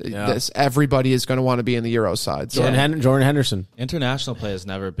 Everybody is going to want to be in the Euro side. So. Jordan Henderson. International play has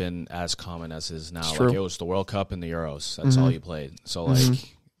never been as common as it is now. It's like, true. it was the World Cup and the Euros. That's all you played. So, like,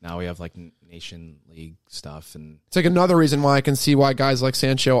 now we have, like, Nation League stuff, and it's like another reason why I can see why guys like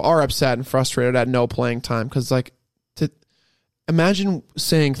Sancho are upset and frustrated at no playing time, because like, to imagine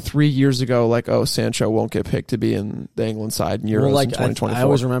saying 3 years ago like, oh, Sancho won't get picked to be in the England side in Euros in 2024. I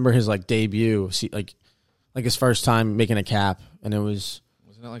always remember his like debut, like his first time making a cap, and wasn't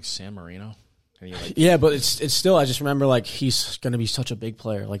it like San Marino? Yeah, but it's still, I just remember like he's going to be such a big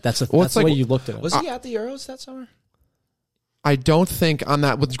player. Like that's the way you looked at him. Was he at the Euros that summer? I don't think on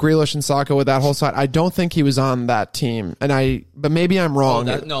that with Grealish and Saka with that whole side. I don't think he was on that team, but maybe I'm wrong.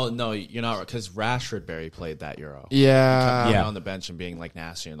 No, you're not, because Rashford barely played that Euro. Yeah, He kept on the bench and being like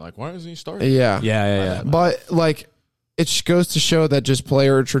nasty and like, why isn't he starting? Yeah. But like, it goes to show that just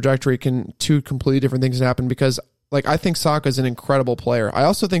player trajectory two completely different things happen, because like I think Saka is an incredible player. I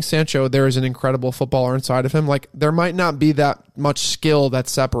also think Sancho, there is an incredible footballer inside of him. Like there might not be that much skill that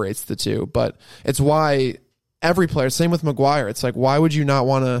separates the two, but it's why. Every player, same with Maguire. It's like, why would you not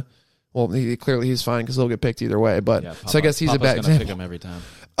want to? Well, clearly he's fine because he'll get picked either way. But so I guess he's a bad example. Pick him every time.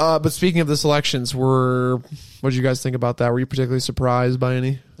 But speaking of the selections, what did you guys think about that? Were you particularly surprised by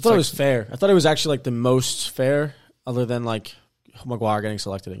any? I thought it was fair. I thought it was actually like the most fair, other than like Maguire getting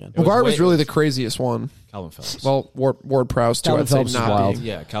selected again. Maguire was really the craziest one. Calvin Phillips. Well, Ward-Prowse too. Calvin I'd say Phillips is not wild. being.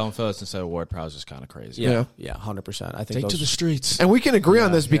 Yeah, Calvin Phillips instead of Ward-Prowse is kind of crazy. Yeah, 100%. I think Take to the streets. And we can agree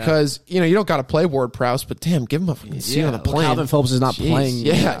on this because you don't got to play Ward-Prowse, but damn, give him a fucking seat on the plane. Calvin Phillips is not playing.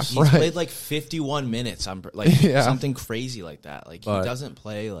 Yeah, He's right. played like 51 minutes. Something crazy like that. Like he doesn't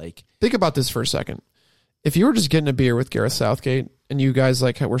play like. Think about this for a second. If you were just getting a beer with Gareth Southgate and you guys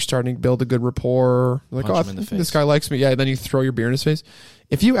like were starting to build a good rapport, like, Punch oh, him in the face. this guy likes me. Yeah, then you throw your beer in his face.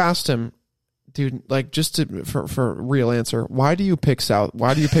 If you asked him, dude, like just for real answer, why do you pick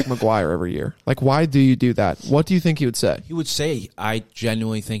Maguire every year? Like, why do you do that? What do you think he would say? He would say, "I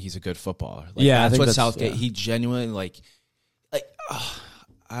genuinely think he's a good footballer." Like, Yeah, that's I think what Southgate. He genuinely like.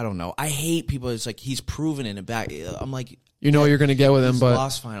 I don't know. I hate people. It's like he's proven it and back. I'm like, you're going to get with him, he's but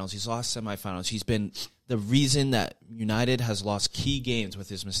lost finals. He's lost semifinals. He's been the reason that United has lost key games with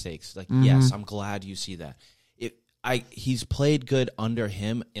his mistakes. Like, yes, I'm glad you see that. He's played good under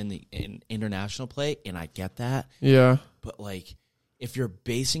him in international play, and I get that. Yeah. But like, if you're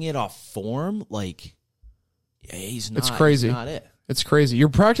basing it off form, like, he's not. It's crazy. He's not it. It's crazy. You're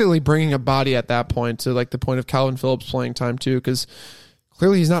practically bringing a body at that point to like the point of Calvin Phillips playing time too, because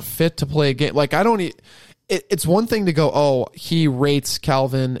clearly he's not fit to play a game. Like it's one thing to go, oh, he rates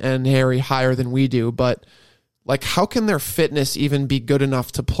Calvin and Harry higher than we do, but like how can their fitness even be good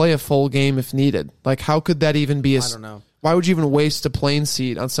enough to play a full game if needed? Like how could that even be? I don't know. Why would you even waste a plane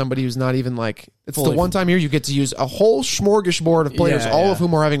seat on somebody who's not even like? It's the one time a year you get to use a whole smorgasbord of players, all of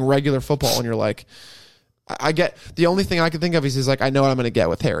whom are having regular football, and you're like. I get the only thing I can think of is like I know what I'm going to get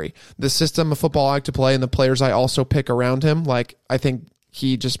with Harry. The system of football I like to play and the players I also pick around him, like I think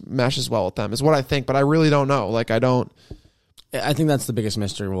he just meshes well with them is what I think, but I really don't know. Like I think that's the biggest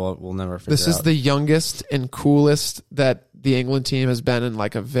mystery we'll never figure out. This is the youngest and coolest that the England team has been in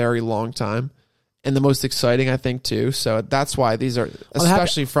like a very long time, and the most exciting I think too. So that's why these are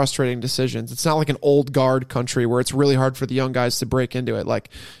especially frustrating decisions. It's not like an old guard country where it's really hard for the young guys to break into it. Like.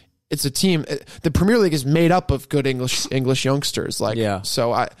 It's a team. The Premier League is made up of good English youngsters. Like,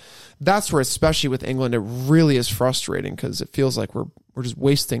 so that's where, especially with England, it really is frustrating because it feels like we're just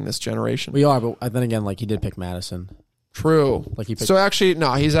wasting this generation. We are, but then again, like he did pick Madison. True. Like he picked, so actually,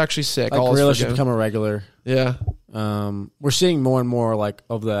 no, he's actually sick. Like Grealish should become a regular. Yeah. We're seeing more and more like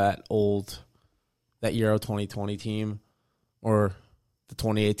of that Euro 2020 team or the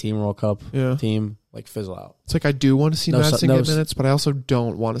 2018 World Cup team. Like fizzle out. It's like I do want to see Madison get minutes, but I also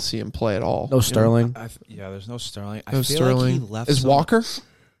don't want to see him play at all. No Sterling. There's no Sterling. No I feel Sterling. Like he left Is Walker?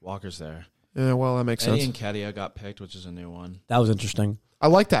 Walker's there. Yeah, well, that makes Eddie sense. and Nketiah got picked, which is a new one. That was interesting. I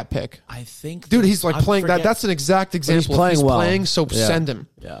like that pick. I think, dude, he's like playing that. That's an exact example. He's playing well. So send him.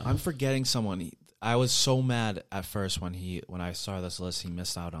 Yeah, I'm forgetting someone. I was so mad at first when I saw this list. He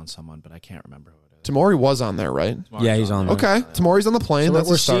missed out on someone, but I can't remember who it is. Tamori was on there, right? Yeah, he's on there. Okay, Tamori's on the plane. So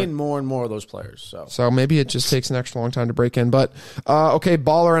we're seeing more and more of those players. So maybe it just takes an extra long time to break in. But okay,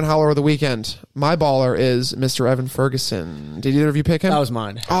 baller and howler of the weekend. My baller is Mr. Evan Ferguson. Did either of you pick him? That was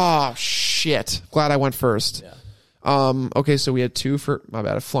mine. Oh shit! Glad I went first. Yeah. Okay, so we had two for my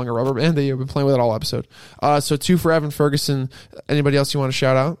bad. I flung a rubber band. You've been playing with it all episode. So 2 for Evan Ferguson. Anybody else you want to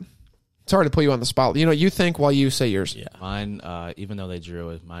shout out? It's hard to put you on the spot. You think while you say yours. Yeah. Mine, even though they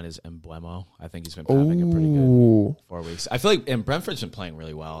drew, mine is Mbeumo. I think he's been having a pretty good 4 weeks. I feel like Brentford's been playing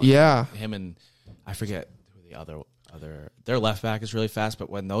really well. Yeah. Him and I forget who the other their left back is really fast, but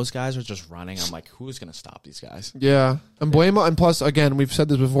when those guys are just running, I'm like, who's going to stop these guys? Yeah. Mbeumo, and plus, again, we've said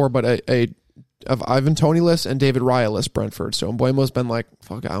this before, but of Ivan Toney-less and David Raya-less Brentford. So Mbeumo's been like,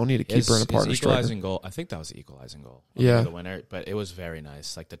 fuck, I don't need a keeper and a partner striker. Equalizing goal, I think that was the equalizing goal. Yeah. The winner, but it was very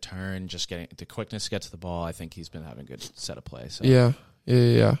nice. Like the turn, just getting the quickness to get to the ball. I think he's been having a good set of play. So. Yeah.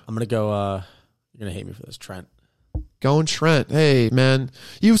 I'm going to go, you're going to hate me for this, Trent. Going Trent. Hey, man.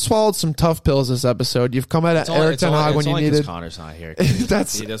 You've swallowed some tough pills this episode. You've come at Eric Ten Hag when you needed. Connor's not here. He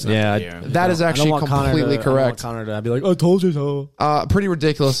doesn't have to hear him. That is actually completely correct. I don't want Connor to be like, I told you so. Pretty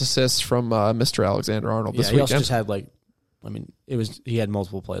ridiculous assists from Mr. Alexander-Arnold this he weekend. also just had like I mean, he had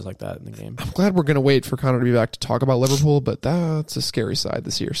multiple plays like that in the game. I'm glad we're going to wait for Connor to be back to talk about Liverpool, but that's a scary side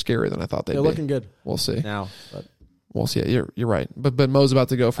this year. Scarier than I thought they'd be. They're looking good. We'll see. Now, but We'll see. You're right. But Mo's about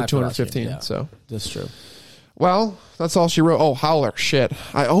to go for 215. Yeah. So that's true. Well, that's all she wrote. Oh, Howler. Shit.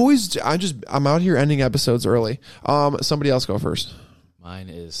 I'm out here ending episodes early. Somebody else go first. Mine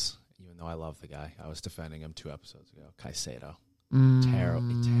is, even though I love the guy, I was defending him 2 episodes ago. Caicedo. Terrible.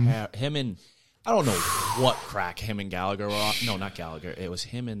 Him and, I don't know what crack him and Gallagher were on. No, not Gallagher. It was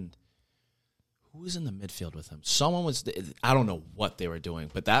him and, who was in the midfield with him? Someone was, I don't know what they were doing,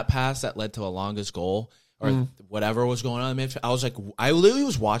 but that pass that led to Elonga's goal, or whatever was going on in midfield, I was like, I literally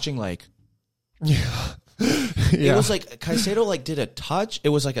was watching like, It was like Caicedo like did a touch. It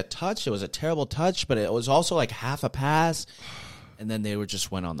was like a touch. It was a terrible touch, but it was also like half a pass. And then they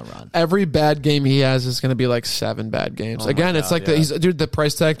just went on the run. Every bad game he has is going to be like 7 bad games. Again, it's like the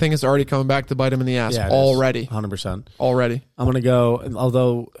price tag thing is already coming back to bite him in the ass already. 100%. Already. I'm going to go,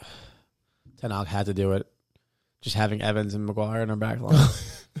 although Ten Hag had to do it, just having Evans and Maguire in our back line.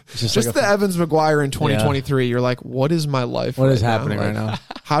 Just like the Evans Maguire in 2023. You're like, what is my life? What is happening right now?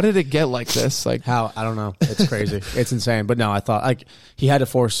 How did it get like this? Like how? I don't know. It's crazy. It's insane. But no, I thought like he had to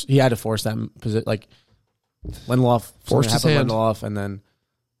force that position. Like Lindelof forced his hand. Lindelof, and then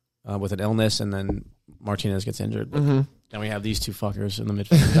with an illness, and then Martinez gets injured. Then we have these 2 fuckers in the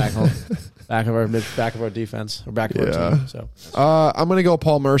midfield, back of our defense or back of our team. So I'm gonna go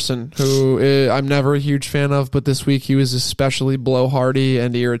Paul Merson, who I'm never a huge fan of, but this week he was especially blowhardy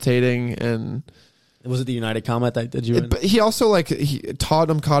and irritating. And was it the United comment that did you? But he also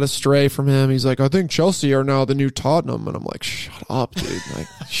Tottenham caught a stray from him. He's like, I think Chelsea are now the new Tottenham, and I'm like, shut up, dude. Like,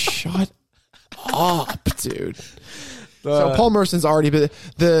 shut up, dude. So Paul Merson's already been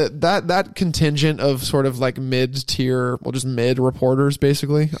that contingent of sort of like mid-tier, just mid reporters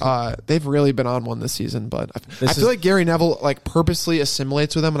basically. They've really been on one this season, but I feel like Gary Neville like purposely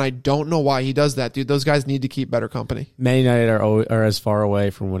assimilates with them, and I don't know why he does that, dude. Those guys need to keep better company. Man United are as far away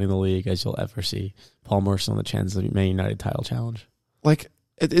from winning the league as you'll ever see Paul Merson on the chance of the Man United title challenge. Like,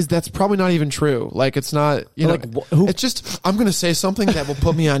 that's probably not even true. Like, it's not, it's just, I'm going to say something that will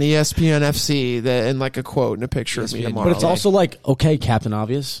put me on ESPN FC and like a quote and a picture of me tomorrow. But it's also like, okay, Captain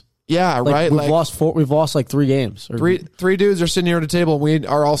Obvious. Yeah, right. We've lost like 3 games. Three dudes are sitting here at a table, and we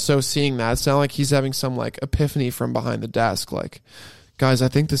are also seeing that. It's not like he's having some like epiphany from behind the desk. Like, guys, I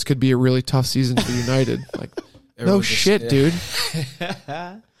think this could be a really tough season for United. Like, no shit, dude.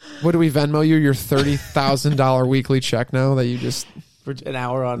 What do we Venmo you? Your $30,000 weekly check now that you just... For an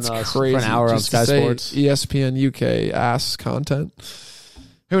hour on crazy. For an hour on Sky Sports, ESPN UK ass content.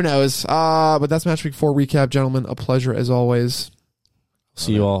 Who knows? But that's Match Week 4 recap, gentlemen. A pleasure as always.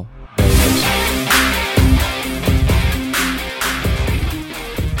 See you all.